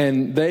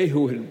 And they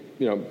who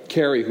had,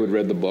 Carrie, who had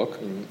read the book,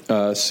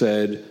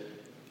 said,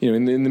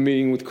 in the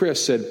meeting with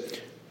Chris, said,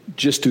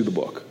 just do the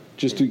book.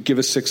 Just to give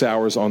us 6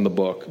 hours on the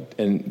book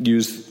and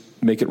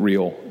make it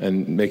real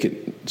and make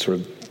it sort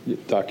of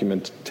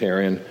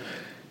documentarian.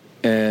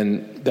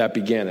 And that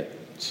began it.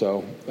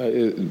 So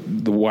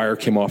The Wire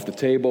came off the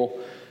table.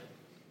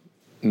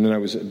 And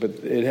then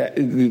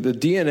the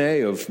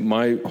DNA of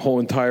my whole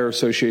entire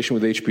association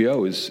with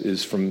HBO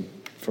is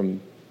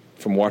from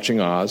watching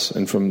Oz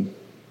and from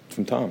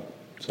Tom.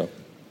 So.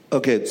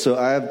 Okay, so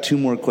I have two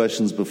more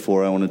questions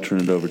before I want to turn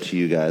it over to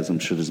you guys. I'm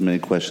sure there's many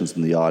questions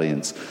in the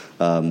audience.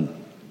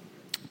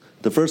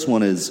 The first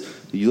one is,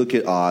 you look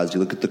at Oz, you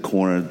look at the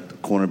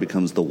corner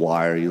becomes The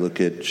Wire, you look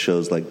at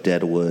shows like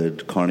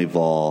Deadwood,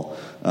 Carnival,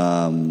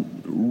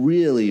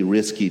 really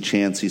risky,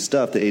 chancy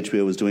stuff that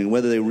HBO was doing,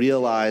 whether they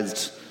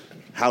realized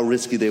how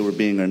risky they were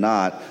being or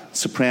not.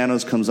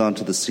 Sopranos comes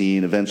onto the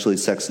scene, eventually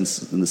Sex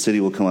and the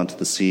City will come onto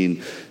the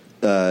scene.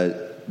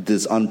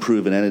 This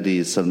unproven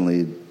entity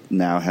suddenly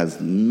now has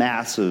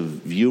massive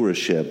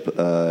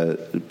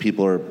viewership.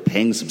 People are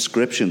paying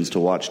subscriptions to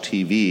watch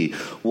TV.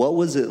 What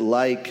was it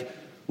like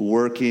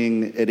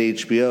working at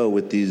HBO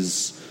with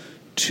these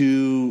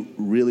two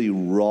really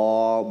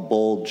raw,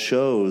 bold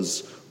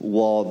shows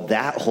while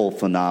that whole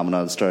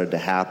phenomenon started to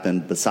happen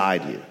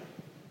beside you?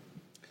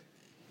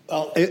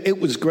 Well, it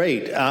was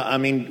great. I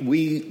mean,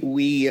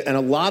 we and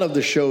a lot of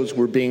the shows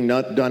were being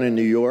done in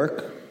New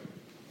York.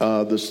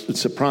 The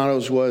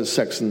Sopranos was,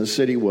 Sex and the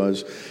City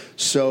was.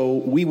 So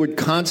we would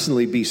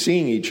constantly be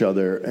seeing each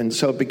other. And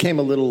so it became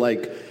a little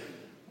like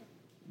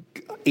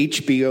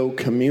HBO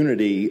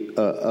community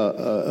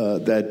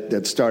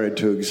that started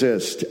to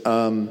exist.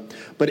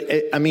 But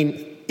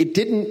it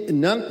didn't.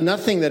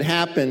 Nothing that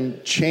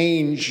happened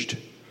changed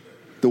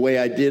the way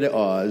I did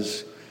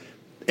Oz,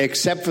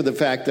 except for the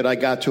fact that I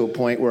got to a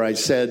point where I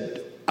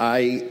said,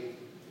 I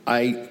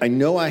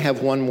know I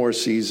have one more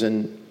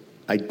season.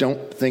 I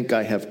don't think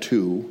I have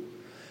two,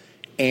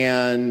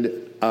 and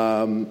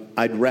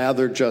I'd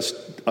rather just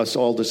us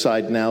all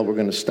decide now we're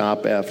going to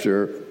stop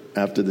after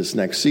this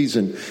next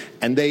season.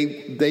 And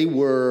they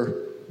were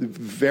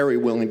very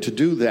willing to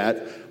do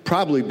that,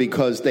 probably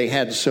because they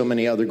had so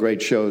many other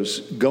great shows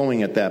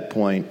going at that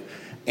point.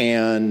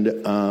 And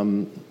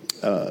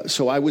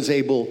so I was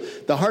able.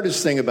 The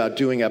hardest thing about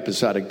doing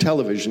episodic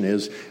television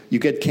is you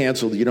get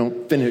canceled, you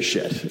don't finish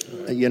it,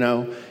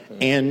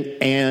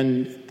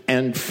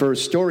 And for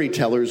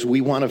storytellers,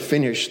 we want to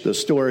finish the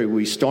story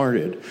we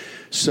started.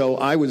 So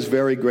I was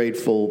very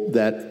grateful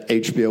that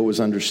HBO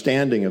was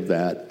understanding of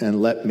that and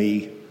let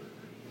me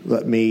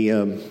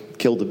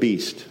kill the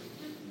beast.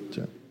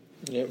 So.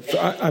 Yeah,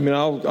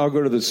 I'll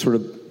go to the sort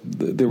of.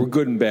 They were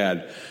good and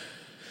bad.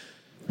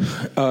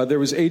 There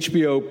was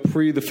HBO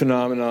pre the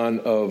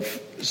phenomenon of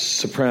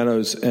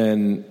Sopranos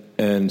and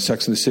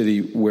Sex and the City,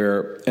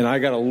 and I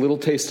got a little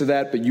taste of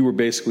that, but you were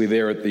basically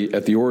there at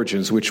the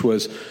origins, which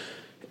was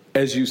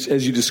as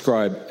you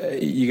describe,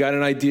 you got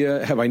an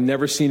idea. Have I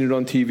never seen it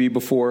on TV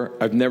before?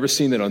 I've never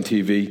seen it on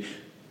TV.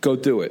 Go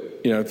do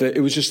it. You know,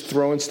 it was just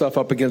throwing stuff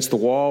up against the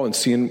wall and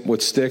seeing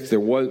what sticks. There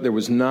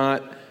was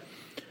not.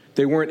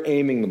 They weren't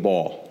aiming the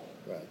ball.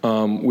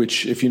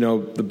 Which, if you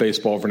know the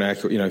baseball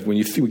vernacular, you know, when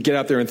you get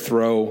out there and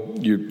throw,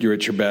 you're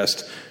at your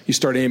best. You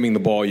start aiming the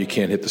ball, you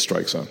can't hit the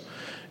strike zone.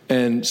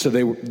 And so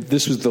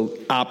this was the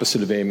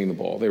opposite of aiming the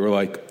ball. They were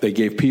like, they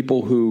gave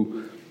people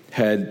who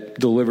had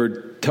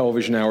delivered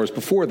television hours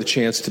before the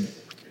chance to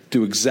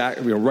do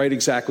write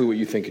exactly what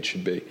you think it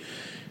should be.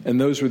 And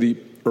those were the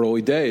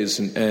early days.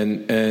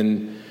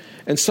 And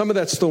some of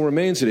that still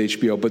remains at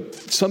HBO, but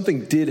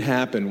something did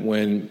happen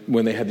when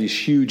they had these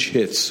huge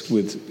hits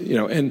with, you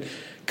know, and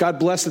God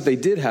bless that they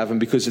did have them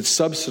because it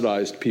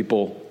subsidized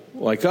people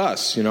like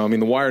us. You know, I mean,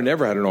 The Wire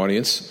never had an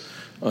audience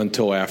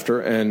until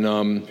after. And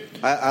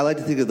I like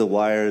to think of The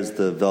Wire as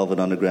the Velvet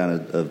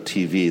Underground of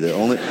TV.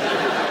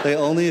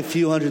 Only a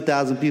few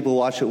 100,000 people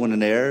watched it when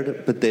it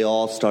aired, but they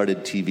all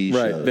started TV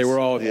shows. Right, they were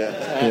all.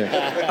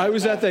 Yeah. I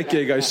was at that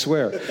gig, I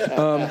swear.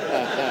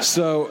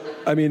 So,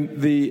 I mean,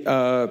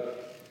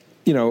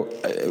 you know,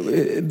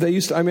 they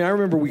used to, I mean, I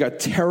remember we got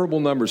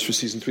terrible numbers for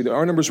season 3.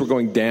 Our numbers were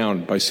going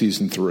down by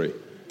season 3.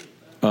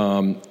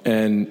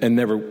 And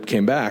never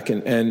came back.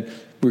 And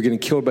we were getting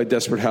killed by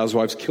Desperate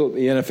Housewives. The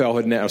NFL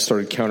had now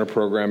started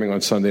counter-programming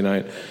on Sunday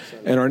night.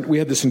 And we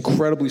had this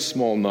incredibly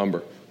small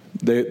number.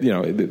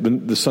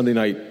 The Sunday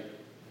night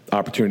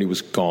opportunity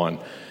was gone.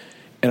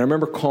 And I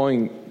remember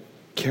calling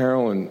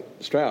Carolyn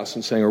Strauss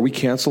and saying, "Are we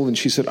canceled?" And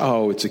she said,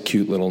 "Oh, it's a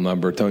cute little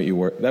number. Don't you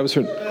worry." That was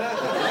her.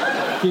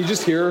 Can you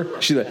just hear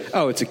her? She's like,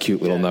 "Oh, it's a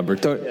cute little number.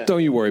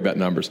 Don't you worry about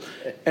numbers."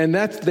 And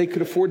that they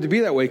could afford to be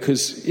that way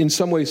because in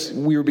some ways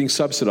we were being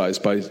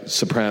subsidized by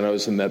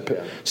Sopranos and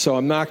that. So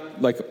I'm not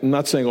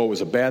saying it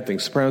was a bad thing.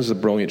 Sopranos is a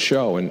brilliant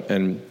show,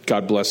 and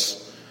God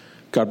bless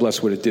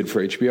what it did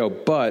for HBO.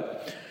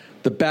 But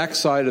the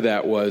backside of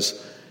that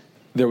was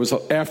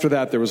after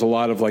that there was a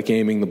lot of like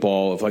aiming the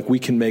ball of like we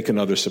can make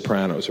another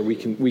Sopranos or we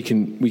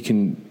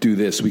can do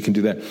this, we can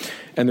do that,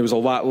 and there was a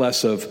lot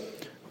less of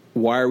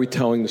why are we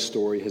telling the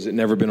story? Has it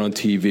never been on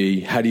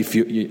TV? How do you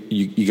feel?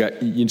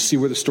 You see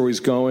where the story's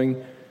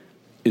going?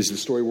 Is the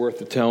story worth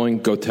the telling?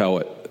 Go tell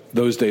it.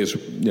 Those days,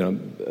 you know,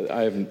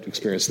 I haven't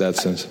experienced that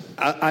since.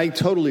 I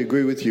totally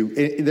agree with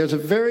you. There's a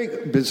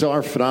very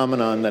bizarre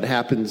phenomenon that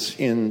happens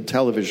in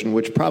television,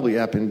 which probably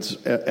happens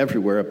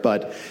everywhere,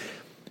 but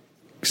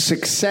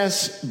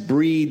success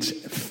breeds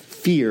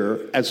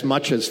fear as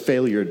much as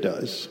failure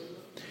does.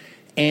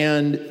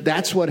 And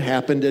that's what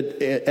happened at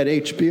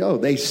HBO.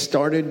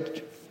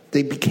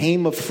 They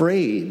became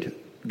afraid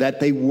that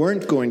they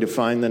weren't going to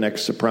find the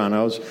next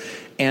Sopranos,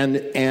 and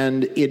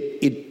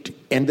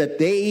that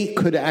they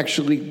could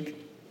actually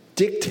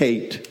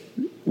dictate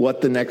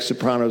what the next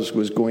Sopranos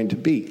was going to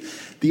be.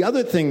 The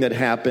other thing that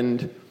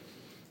happened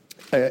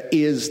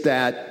is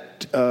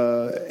that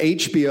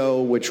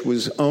HBO, which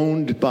was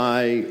owned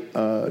by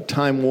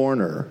Time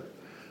Warner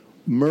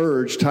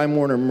merged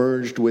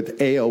with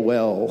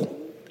AOL,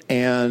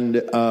 and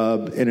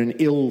in an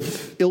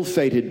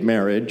ill-fated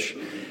marriage.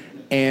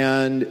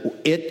 And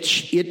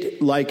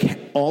it like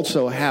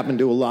also happened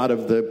to a lot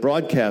of the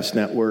broadcast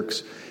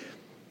networks,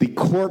 the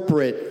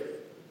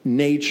corporate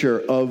nature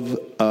of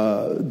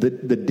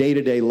the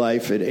day-to-day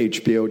life at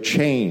HBO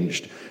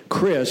changed.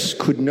 Chris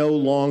could no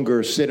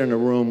longer sit in a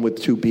room with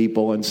two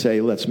people and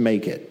say, let's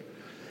make it.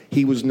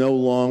 He was no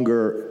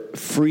longer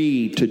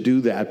free to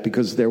do that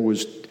because there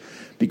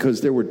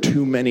were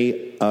too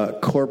many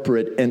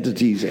corporate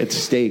entities at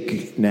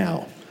stake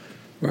now.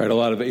 Right, a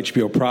lot of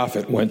HBO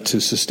profit went to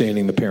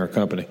sustaining the parent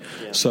company.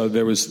 Yeah. So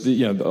there was,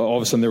 all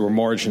of a sudden there were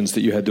margins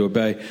that you had to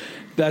obey.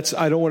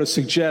 I don't want to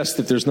suggest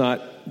that there's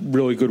not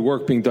really good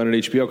work being done at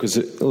HBO because,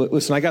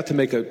 listen, I got to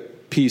make a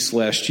piece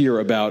last year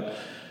about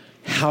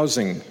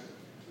housing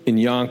in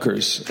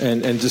Yonkers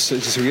and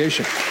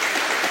desegregation.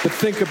 But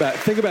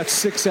think about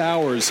 6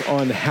 hours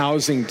on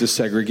housing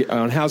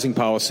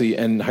policy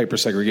and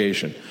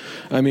hypersegregation.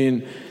 I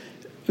mean,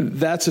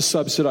 that's a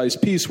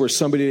subsidized piece where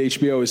somebody at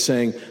HBO is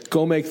saying,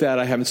 go make that.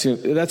 I haven't seen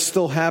it. That's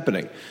still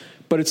happening.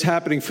 But it's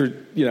happening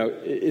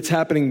it's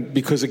happening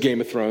because of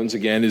Game of Thrones,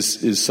 again,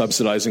 is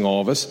subsidizing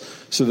all of us.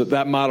 So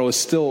that model is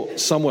still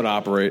somewhat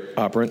operant.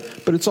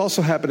 But it's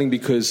also happening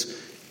because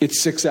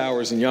it's 6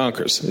 hours in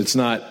Yonkers. It's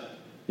not,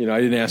 I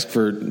didn't ask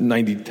for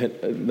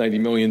 90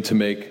 million to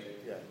make,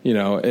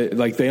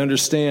 like they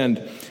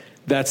understand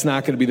that's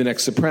not going to be the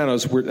next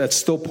Sopranos. That's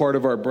still part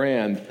of our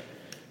brand.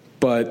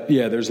 But,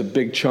 yeah, there's a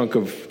big chunk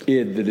of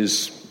id that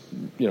is,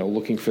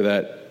 looking for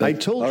that. I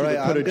told you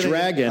to put a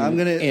dragon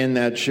in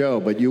that show,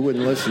 but you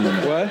wouldn't listen to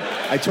me. What?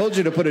 I told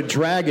you to put a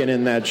dragon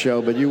in that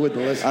show, but you wouldn't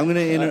listen. I'm going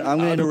to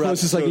interrupt. The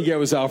closest I could get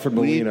was Alfred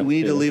Molina. We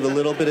need to leave a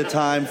little bit of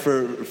time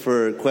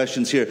for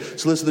questions here.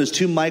 So listen, there's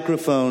two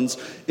microphones.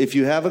 If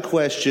you have a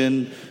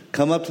question,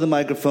 come up to the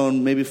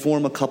microphone, maybe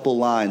form a couple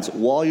lines.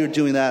 While you're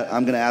doing that,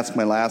 I'm going to ask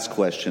my last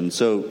question.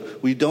 So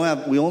we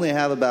only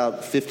have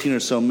about 15 or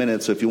so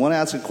minutes. So if you want to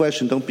ask a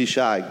question, don't be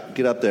shy.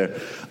 Get up there.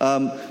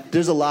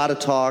 There's a lot of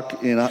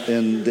talk in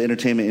the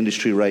entertainment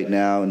industry right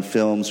now, in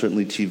film,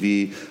 certainly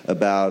TV,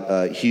 about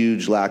a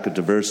huge lack of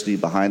diversity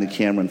behind the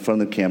camera, in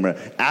front of the camera.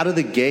 Out of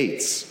the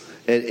gates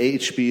at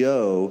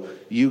HBO,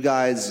 you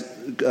guys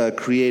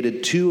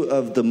created two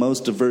of the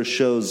most diverse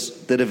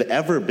shows that have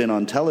ever been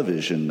on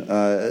television,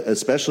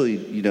 especially,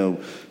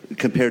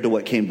 compared to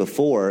what came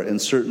before, and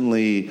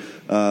certainly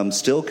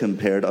still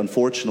compared,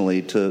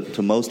 unfortunately,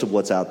 to most of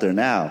what's out there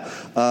now.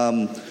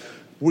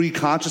 Were you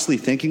consciously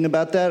thinking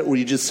about that? Or were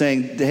you just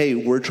saying, hey,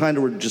 we're trying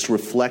to just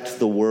reflect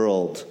the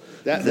world?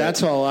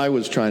 That's all I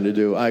was trying to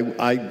do.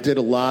 I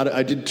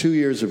did 2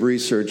 years of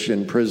research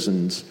in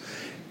prisons,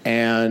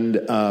 and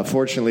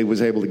fortunately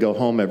was able to go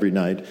home every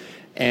night.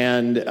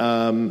 And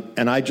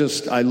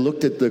I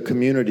looked at the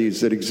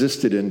communities that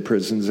existed in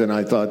prisons, and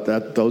I thought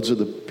that those are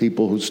the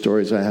people whose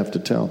stories I have to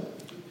tell.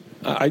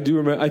 I do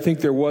remember. I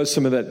think there was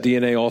some of that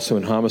DNA also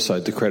in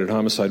Homicide, to credit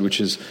Homicide,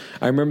 which is,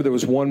 I remember there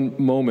was one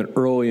moment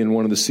early in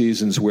one of the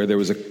seasons where there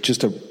was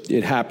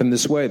it happened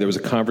this way. There was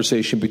a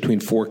conversation between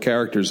four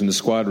characters in the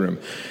squad room,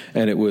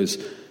 and it was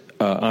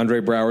Andre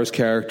Brower's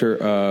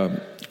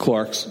character,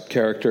 Clark's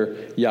character,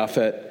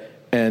 Yaphet,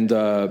 and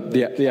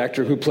the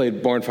actor who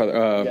played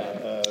Barnfather.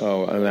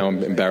 Now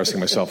I'm embarrassing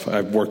myself.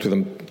 I've worked with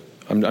him.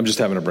 I'm just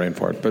having a brain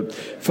fart.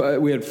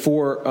 But we had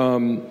four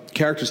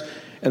characters,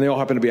 and they all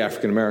happened to be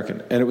African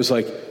American. And it was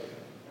like,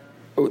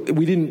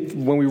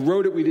 when we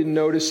wrote it, we didn't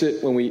notice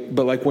it.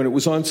 But like when it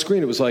was on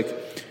screen, it was like,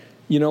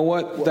 you know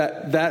what?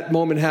 That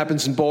moment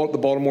happens in the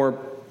Baltimore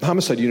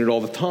Homicide Unit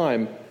all the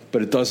time,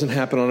 but it doesn't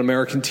happen on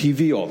American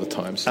TV all the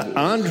time. So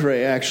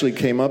Andre actually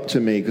came up to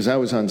me, because I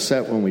was on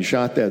set when we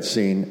shot that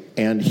scene,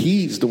 and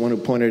he's the one who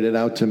pointed it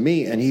out to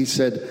me, and he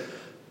said,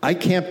 I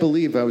can't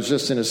believe I was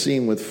just in a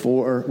scene with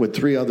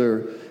three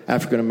other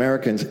African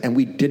Americans, and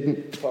we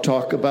didn't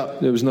talk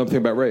about. There was nothing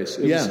about race.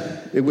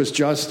 It was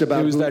just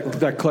about. It was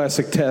that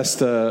classic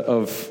test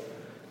of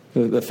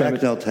the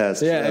Bechdel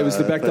test. Yeah, it was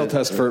the Bechdel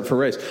test for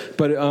race.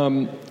 But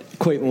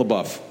Clayton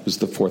LaBeouf was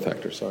the fourth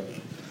actor. Sorry.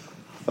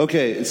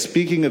 Okay.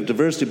 Speaking of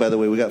diversity, by the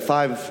way, we got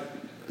 5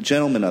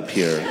 gentlemen up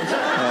here.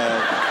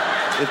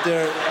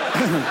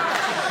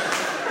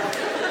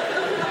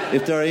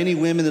 If there are any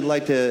women that'd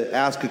like to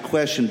ask a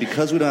question,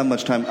 because we don't have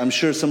much time, I'm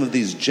sure some of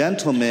these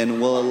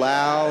gentlemen will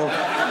allow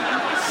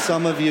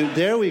some of you.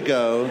 There we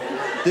go.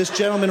 This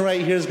gentleman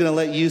right here is going to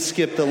let you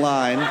skip the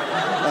line.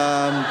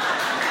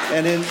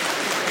 And in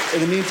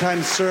the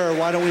meantime, sir,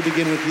 why don't we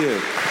begin with you?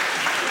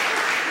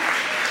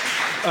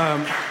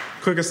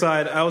 Quick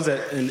aside, I was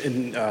at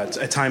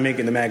Time Inc.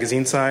 in the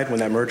magazine side when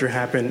that merger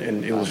happened,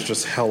 and it was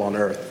just hell on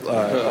earth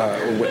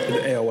with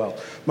AOL.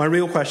 My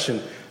real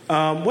question,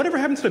 whatever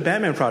happened to the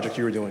Batman project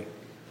you were doing?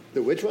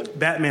 The which one?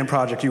 Batman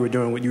project you were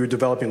doing, what you were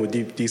developing with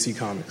DC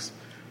Comics.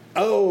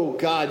 Oh,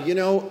 God.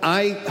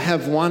 I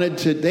have wanted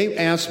to... They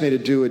asked me to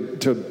do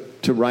it,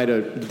 to write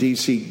a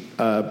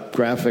DC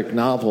graphic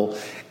novel,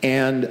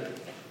 and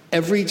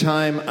every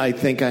time I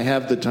think I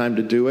have the time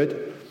to do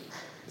it,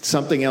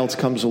 something else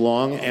comes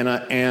along,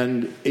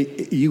 and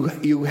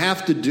you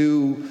have to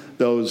do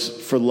those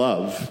for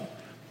love,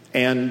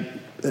 and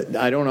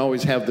I don't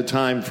always have the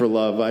time for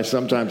love. I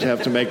sometimes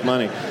have to make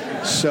money.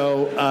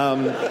 So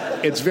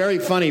it's very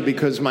funny,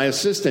 because my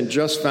assistant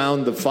just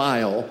found the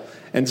file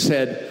and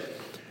said,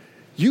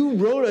 you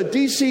wrote a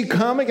DC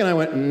comic? And I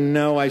went,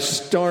 no, I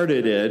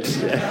started it.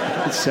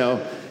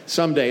 So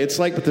someday, it's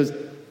like with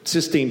the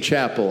Sistine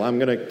Chapel. I'm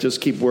going to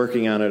just keep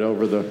working on it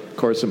over the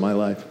course of my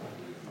life.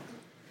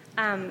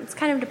 It's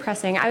kind of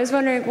depressing. I was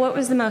wondering, what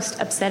was the most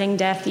upsetting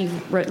death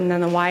you've written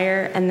in The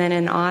Wire, and then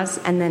in Oz,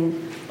 and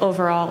then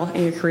overall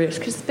in your careers?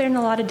 Because there's been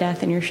a lot of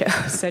death in your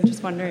shows, so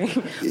just wondering,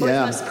 what was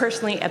most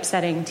personally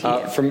upsetting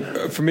to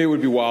you? For me, it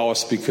would be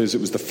Wallace, because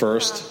it was the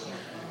first.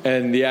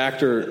 And the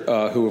actor,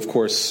 who, of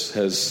course,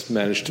 has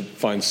managed to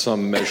find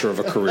some measure of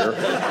a career.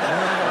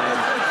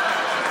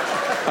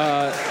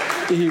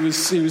 He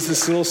was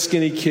this little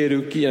skinny kid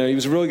who, he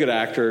was a really good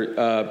actor,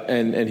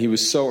 and he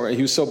was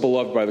so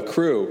beloved by the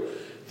crew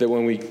that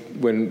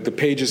when the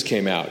pages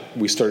came out,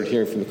 we started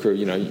hearing from the crew,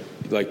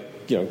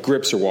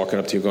 grips are walking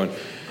up to you going,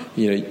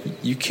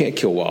 you can't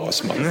kill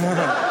Wallace, Mike.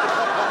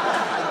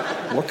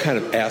 What kind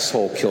of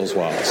asshole kills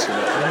Wallace?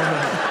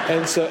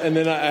 And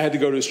then I had to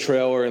go to his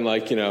trailer, and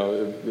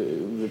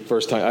the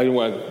first time I didn't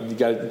want you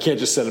can't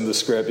just send him the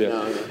script,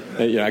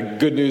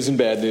 good news and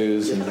bad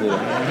news, and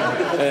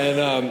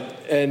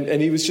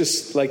he was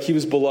just he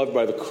was beloved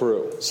by the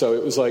crew. So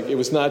it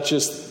was not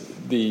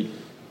just the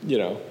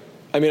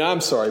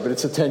I'm sorry, but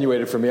it's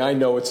attenuated for me. I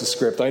know it's a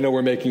script. I know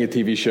we're making a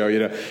TV show.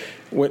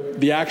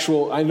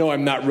 I know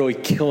I'm not really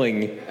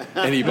killing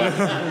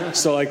anybody.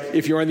 So,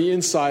 if you're on the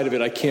inside of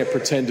it, I can't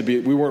pretend to be.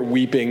 We weren't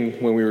weeping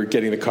when we were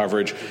getting the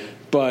coverage,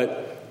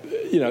 but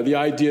the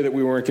idea that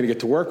we weren't going to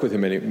get to work with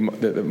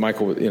him,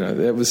 Michael,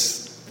 that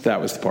was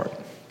the part.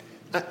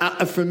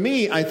 For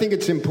me, I think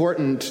it's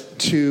important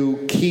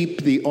to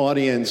keep the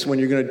audience, when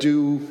you're going to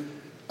do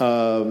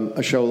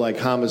a show like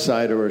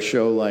Homicide or a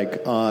show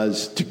like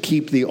Oz, to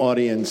keep the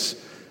audience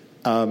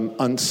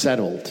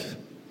unsettled,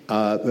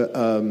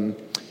 as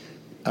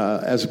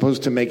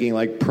opposed to making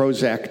like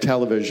Prozac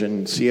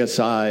television,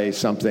 CSI,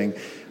 something.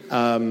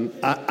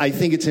 I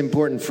think it's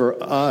important for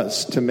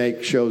us to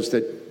make shows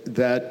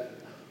that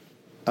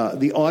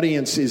the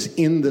audience is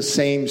in the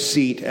same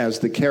seat as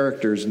the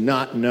characters,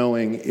 not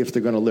knowing if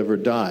they're going to live or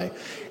die.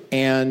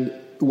 And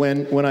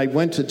when I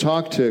went to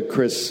talk to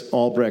Chris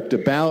Albrecht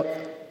about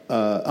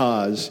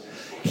Oz,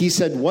 he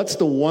said, "What's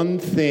the one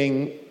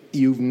thing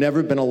you've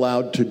never been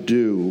allowed to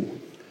do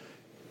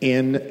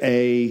in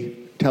a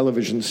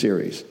television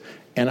series?"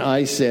 And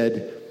I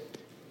said,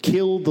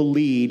 "Kill the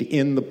lead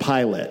in the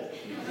pilot."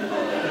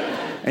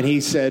 And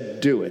he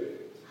said, "Do it."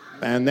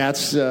 And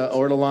that's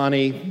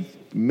Ortolani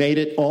made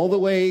it all the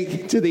way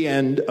to the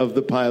end of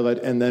the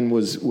pilot and then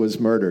was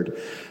murdered.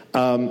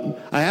 I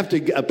have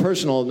to, a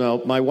personal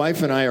note, my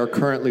wife and I are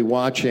currently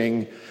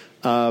watching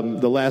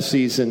the last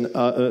season,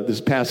 this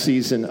past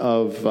season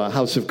of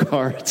House of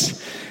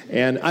Cards.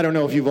 And I don't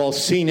know if you've all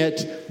seen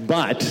it,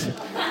 but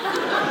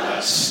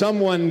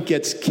someone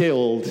gets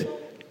killed,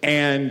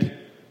 and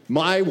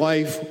my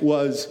wife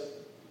was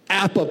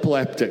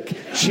apoplectic.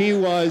 She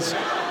was,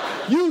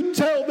 "You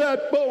tell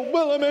that Bo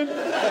Willimon."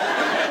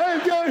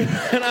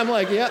 And I'm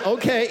like, "Yeah,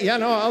 okay, yeah,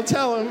 no, I'll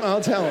tell him.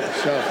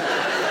 So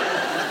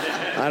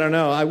I don't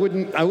know. I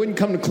wouldn't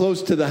come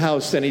close to the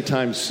house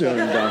anytime soon,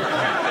 though.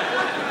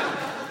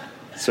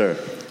 Sir.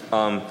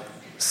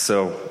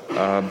 So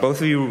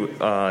both of you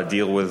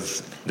deal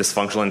with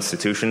dysfunctional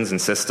institutions and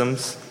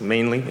systems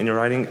mainly in your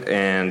writing,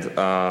 and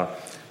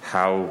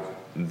how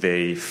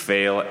they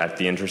fail at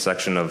the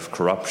intersection of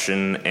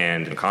corruption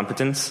and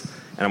incompetence.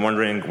 And I'm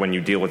wondering, when you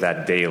deal with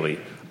that daily,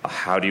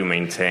 how do you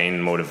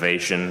maintain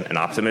motivation and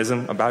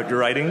optimism about your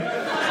writing?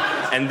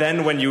 And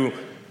then when you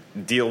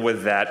deal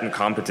with that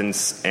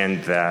incompetence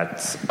and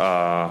that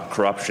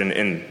corruption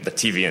in the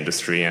TV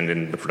industry and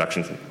in the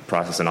production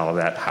process and all of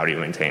that, how do you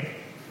maintain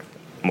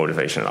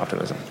motivation and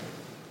optimism?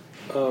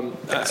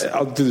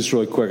 I'll do this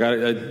really quick.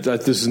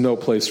 This is no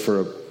place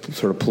for a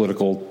sort of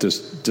political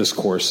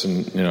discourse,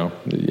 and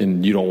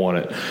you don't want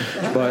it.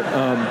 But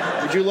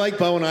would you like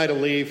Bo and I to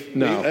leave?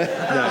 No.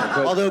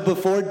 Although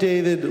before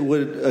David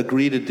would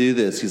agree to do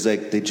this, he's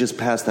like, "They just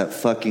passed that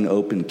fucking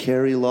open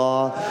carry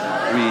law.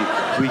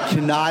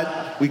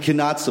 We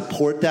cannot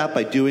support that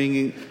by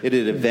doing it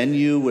at a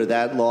venue where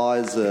that law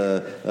is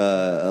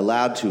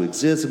allowed to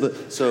exist."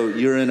 So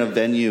you're in a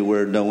venue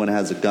where no one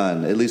has a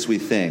gun. At least we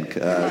think.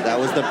 That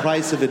was the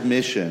price of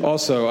admission.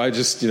 Also,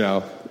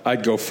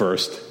 I'd go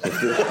first.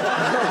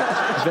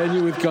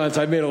 Venue with guns.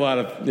 I've made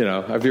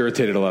I've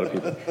irritated a lot of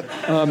people.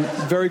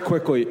 Very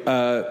quickly,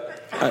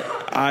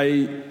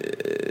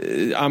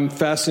 I'm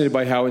fascinated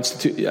by how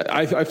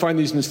I find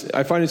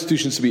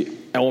institutions to be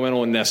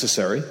elemental and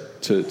necessary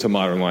to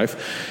modern life.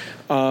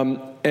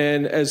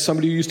 And as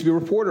somebody who used to be a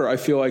reporter, I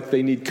feel like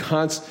they need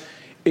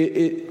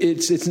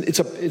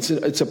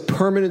it's a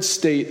permanent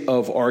state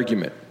of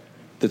argument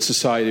that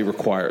society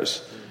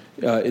requires.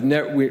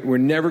 We're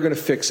never going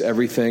to fix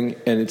everything,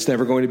 and it's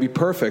never going to be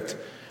perfect.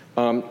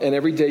 And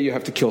every day you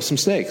have to kill some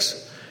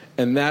snakes,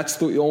 and that's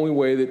the only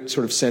way that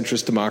sort of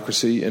centrist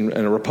democracy and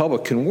a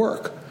republic can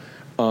work.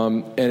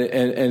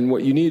 And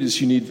what you need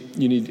is you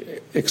need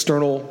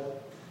external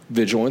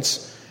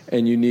vigilance.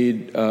 And you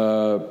need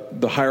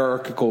the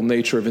hierarchical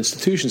nature of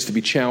institutions to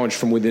be challenged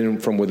from within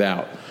and from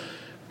without.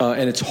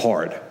 And it's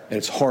hard. And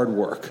it's hard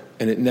work.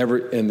 And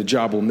the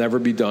job will never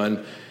be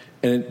done.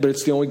 But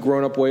it's the only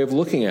grown-up way of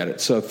looking at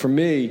it. So for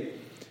me,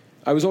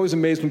 I was always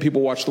amazed when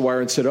people watched The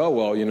Wire and said, "Oh,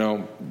 well,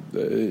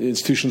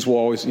 institutions will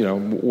always,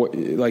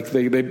 like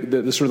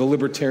the sort of the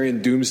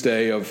libertarian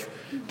doomsday of."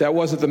 That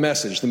wasn't the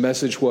message. The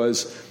message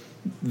was,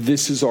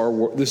 this is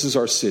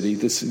our city.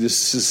 This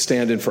is a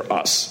stand-in for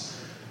us.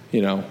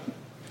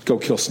 Go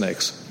kill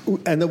snakes.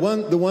 And the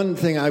one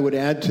thing I would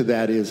add to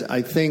that is,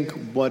 I think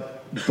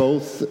what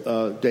both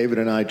David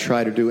and I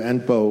try to do,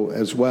 and Bo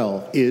as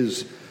well,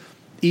 is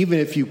even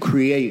if you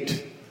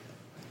create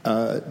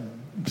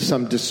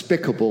some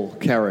despicable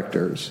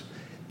characters,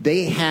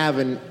 they have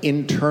an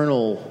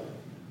internal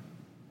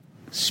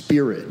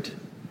spirit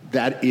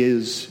that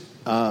is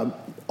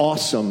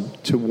awesome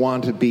to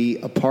want to be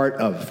a part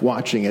of,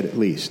 watching it at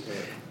least.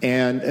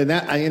 And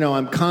that,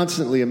 I'm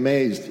constantly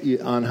amazed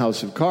on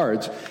House of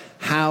Cards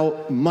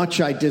how much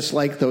I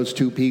dislike those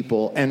two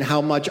people and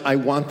how much I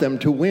want them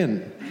to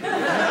win.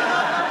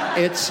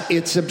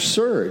 It's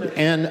absurd.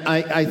 And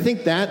I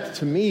think that,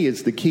 to me,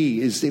 is the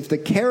key, is if the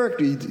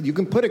character, you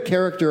can put a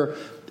character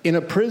in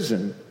a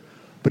prison,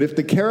 but if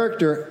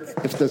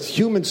the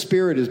human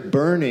spirit is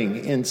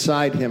burning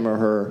inside him or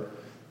her,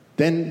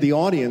 then the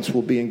audience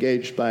will be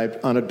engaged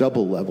on a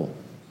double level.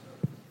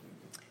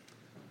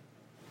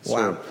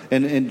 Wow.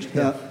 And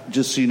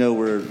just so you know,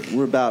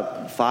 we're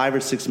about 5 or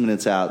 6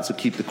 minutes out, so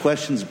keep the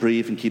questions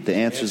brief and keep the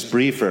answers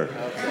briefer.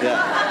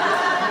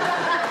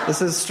 Yeah.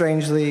 This is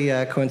strangely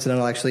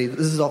coincidental, actually.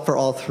 This is for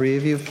all three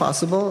of you, if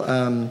possible.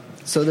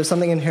 So there's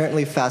something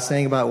inherently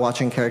fascinating about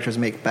watching characters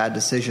make bad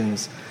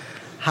decisions.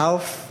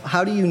 How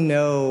do you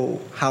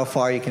know how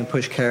far you can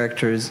push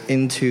characters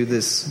into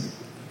this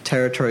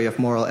territory of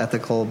moral,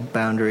 ethical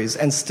boundaries,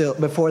 and still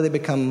before they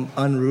become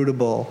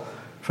unrootable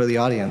for the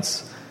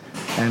audience?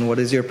 And what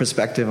is your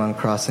perspective on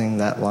crossing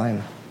that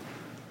line?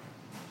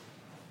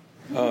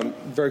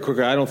 Very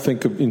quickly, I don't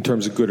think in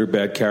terms of good or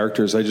bad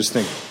characters. I just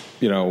think,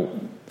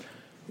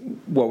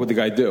 what would the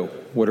guy do?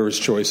 What are his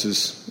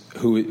choices?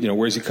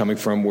 Where's he coming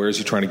from? Where is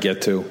he trying to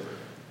get to?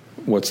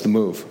 What's the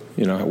move?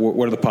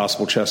 What are the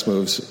possible chess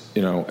moves?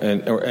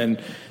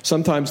 And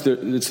sometimes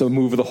it's the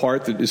move of the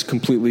heart that is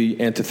completely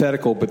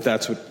antithetical, but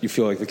that's what you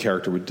feel like the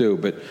character would do.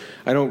 But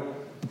I don't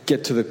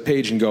get to the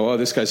page and go, oh,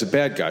 this guy's a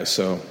bad guy,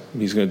 so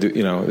he's going to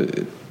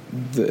do,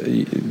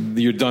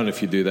 you're done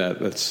if you do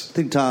that. I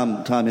think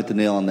Tom hit the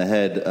nail on the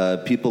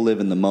head. People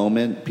live in the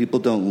moment. People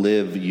don't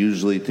live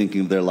usually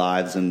thinking of their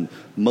lives, and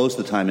most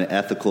of the time in an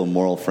ethical and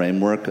moral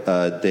framework.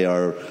 They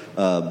are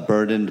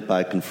burdened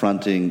by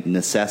confronting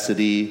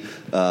necessity,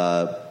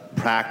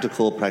 pragmatic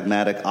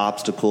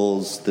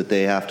obstacles that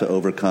they have to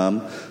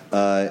overcome.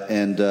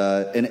 And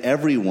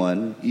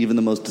everyone, even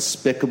the most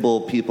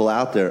despicable people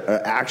out there,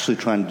 are actually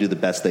trying to do the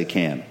best they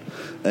can.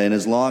 And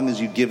as long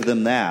as you give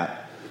them that,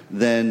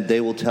 then they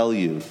will tell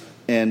you.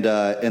 And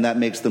that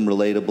makes them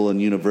relatable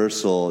and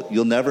universal.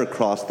 You'll never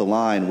cross the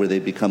line where they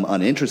become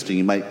uninteresting.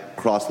 You might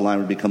cross the line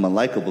where they become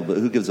unlikable, but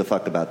who gives a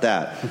fuck about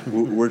that?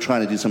 We're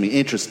trying to do something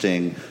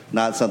interesting,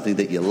 not something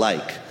that you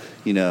like.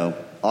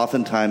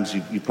 Oftentimes,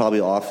 you probably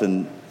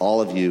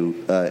all of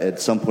you, at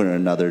some point or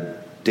another,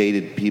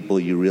 dated people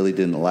you really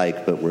didn't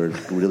like but were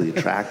really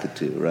attracted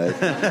to, right?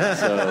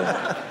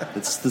 So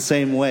it's the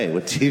same way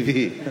with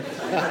TV.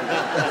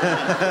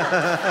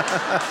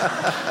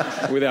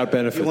 Without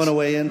benefits. You want to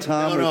weigh in,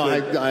 Tom? No,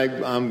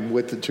 I'm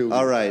with the two.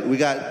 All right, we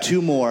got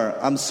two more.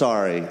 I'm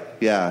sorry.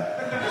 Yeah.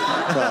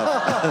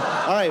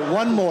 All right,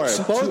 one more.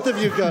 Both of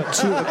you go.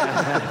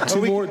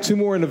 Two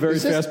more in a very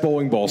fast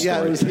bowling ball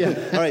story.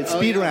 Yeah. All right,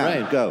 speed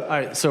round. Right. Go. All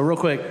right, so real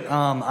quick,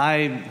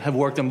 I have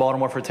worked in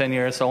Baltimore for 10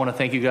 years, so I want to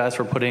thank you guys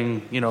for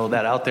putting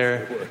that out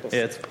there.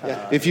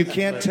 If you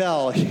can't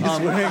tell, he's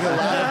wearing a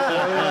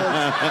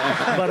lot.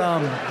 But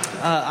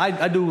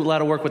I do a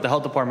lot of work with the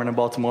health department in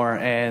Baltimore,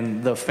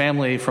 and the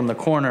family from the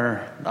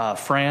corner,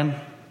 Fran.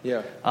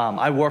 Yeah.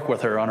 I work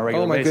with her on a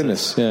regular basis. Oh my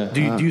goodness! Yeah.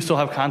 Do you still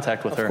have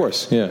contact with her? Of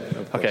course. Yeah.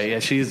 Okay. Yeah.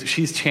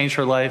 She's changed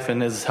her life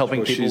and is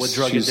helping people with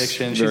drug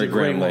addiction. She's a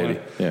great lady.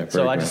 Yeah.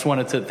 So I just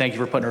wanted to thank you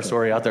for putting her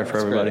story out there for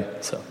everybody.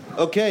 Great. So.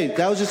 Okay,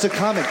 that was just a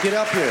comment. Get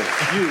up here.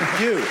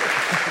 You.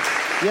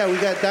 Yeah,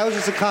 that was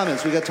just a comment.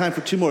 So we got time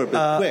for two more,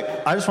 but quick.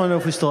 I just want to know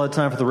if we still had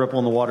time for the ripple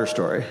in the water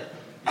story.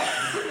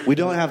 We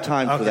don't have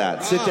time for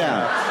that. Sit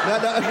down.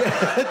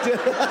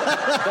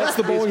 That's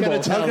the bowling ball.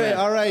 Okay,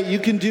 all right, you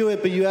can do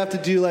it, but you have to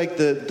do like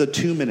the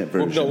 2-minute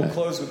version. We'll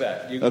close with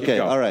that. Okay,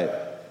 all right.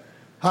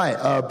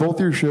 Hi, both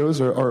your shows,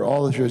 or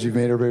all the shows you've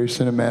made, are very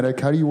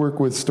cinematic. How do you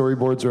work with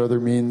storyboards or other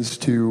means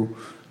to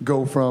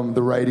go from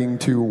the writing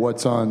to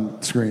what's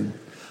on screen?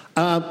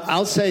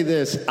 I'll say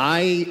this.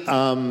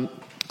 I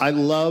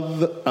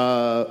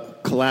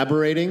love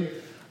collaborating.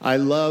 I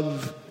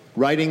love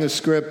writing a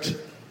script,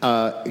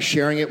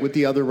 sharing it with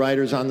the other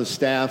writers on the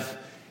staff,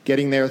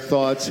 getting their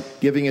thoughts,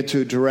 giving it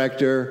to a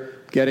director,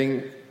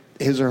 getting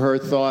his or her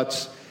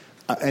thoughts,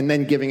 and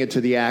then giving it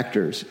to the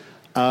actors.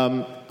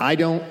 I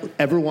don't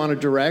ever want to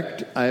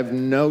direct. I have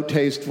no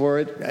taste for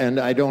it, and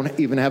I don't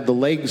even have the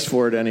legs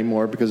for it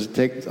anymore because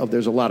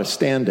there's a lot of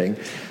standing.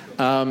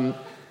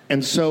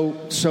 And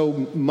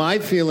so my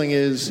feeling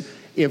is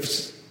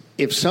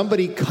if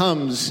somebody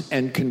comes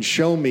and can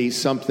show me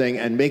something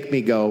and make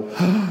me go,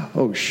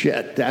 oh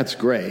shit, that's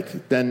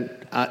great, then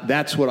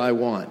that's what I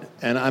want.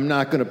 And I'm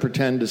not going to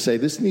pretend to say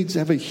this needs to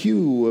have a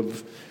hue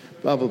of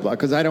blah, blah, blah,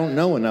 because I don't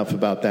know enough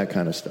about that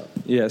kind of stuff.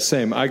 Yeah,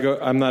 same.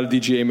 I'm not a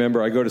DGA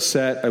member. I go to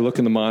set, I look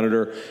in the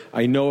monitor,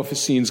 I know if a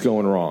scene's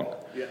going wrong.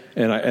 Yeah.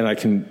 And I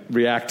can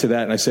react to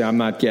that, and I say I'm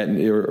not getting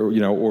it,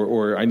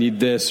 or I need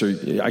this,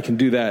 or I can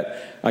do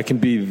that. I can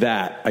be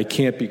that. I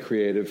can't be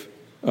creative.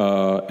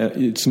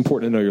 It's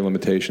important to know your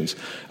limitations.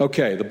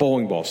 Okay, the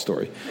bowling ball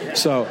story.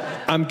 So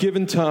I'm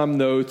giving Tom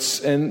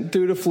notes, and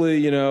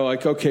dutifully,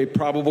 okay,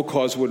 probable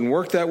cause wouldn't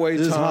work that way,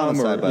 this Tom.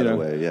 Is homicide, or by the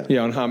way,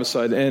 yeah, on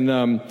homicide,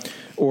 and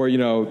or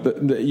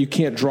you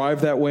can't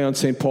drive that way on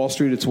St. Paul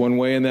Street. It's one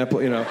way in that.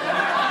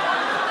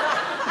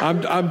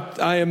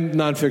 I am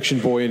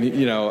nonfiction boy,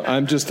 and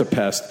I'm just a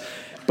pest.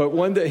 But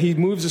one day he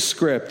moves a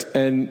script,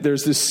 and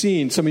there's this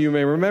scene. Some of you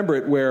may remember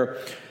it, where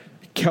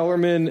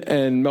Kellerman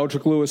and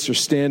Meldrick Lewis are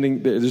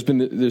standing. There's been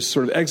this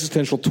sort of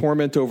existential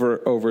torment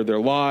over their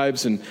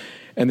lives, and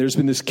there's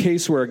been this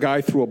case where a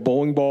guy threw a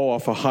bowling ball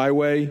off a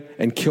highway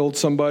and killed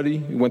somebody.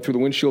 He went through the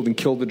windshield and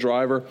killed the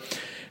driver.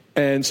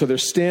 And so they're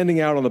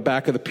standing out on the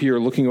back of the pier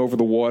looking over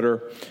the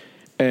water,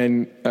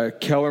 and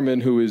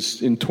Kellerman, who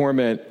is in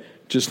torment,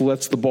 just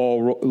lets the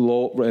ball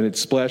roll, and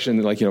it's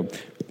splashing, the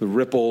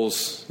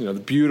ripples, the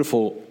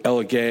beautiful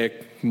elegiac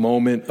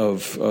moment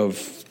of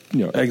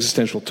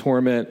existential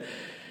torment.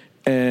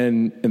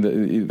 And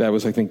that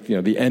was, I think,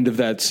 the end of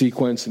that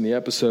sequence in the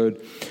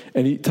episode.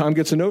 And Tom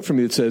gets a note from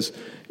me that says,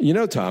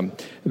 Tom,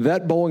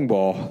 that bowling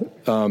ball,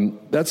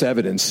 that's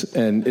evidence,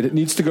 and it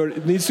needs to go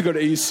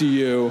to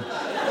ECU,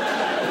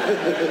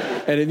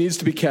 and it needs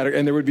to be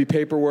and there would be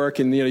paperwork,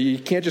 and you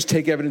can't just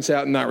take evidence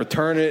out and not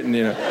return it,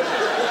 and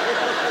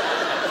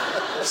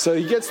So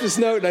he gets this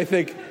note, and I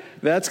think,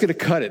 that's going to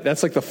cut it.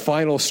 That's like the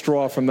final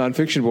straw from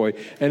Nonfiction Boy.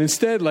 And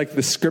instead, like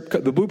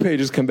the blue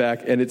pages come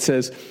back, and it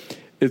says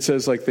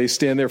like they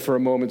stand there for a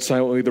moment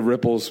silently, the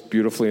ripples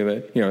beautifully, and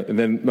and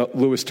then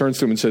Lewis turns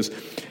to him and says,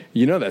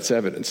 that's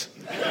evidence.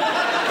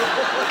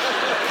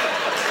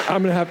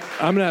 I'm gonna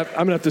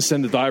have to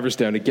send the divers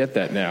down to get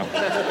that now.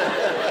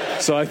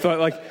 So I thought,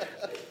 like,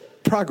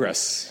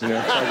 progress.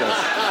 Progress.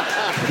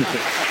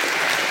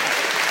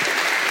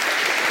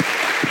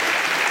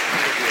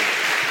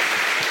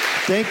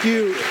 Thank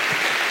you.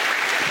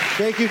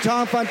 Thank you,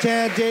 Tom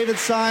Fontana, David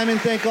Simon.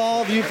 Thank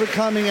all of you for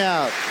coming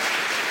out.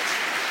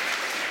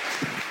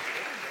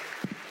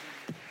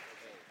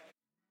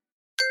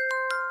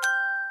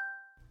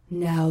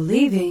 Now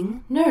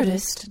leaving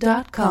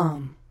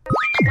Nerdist.com.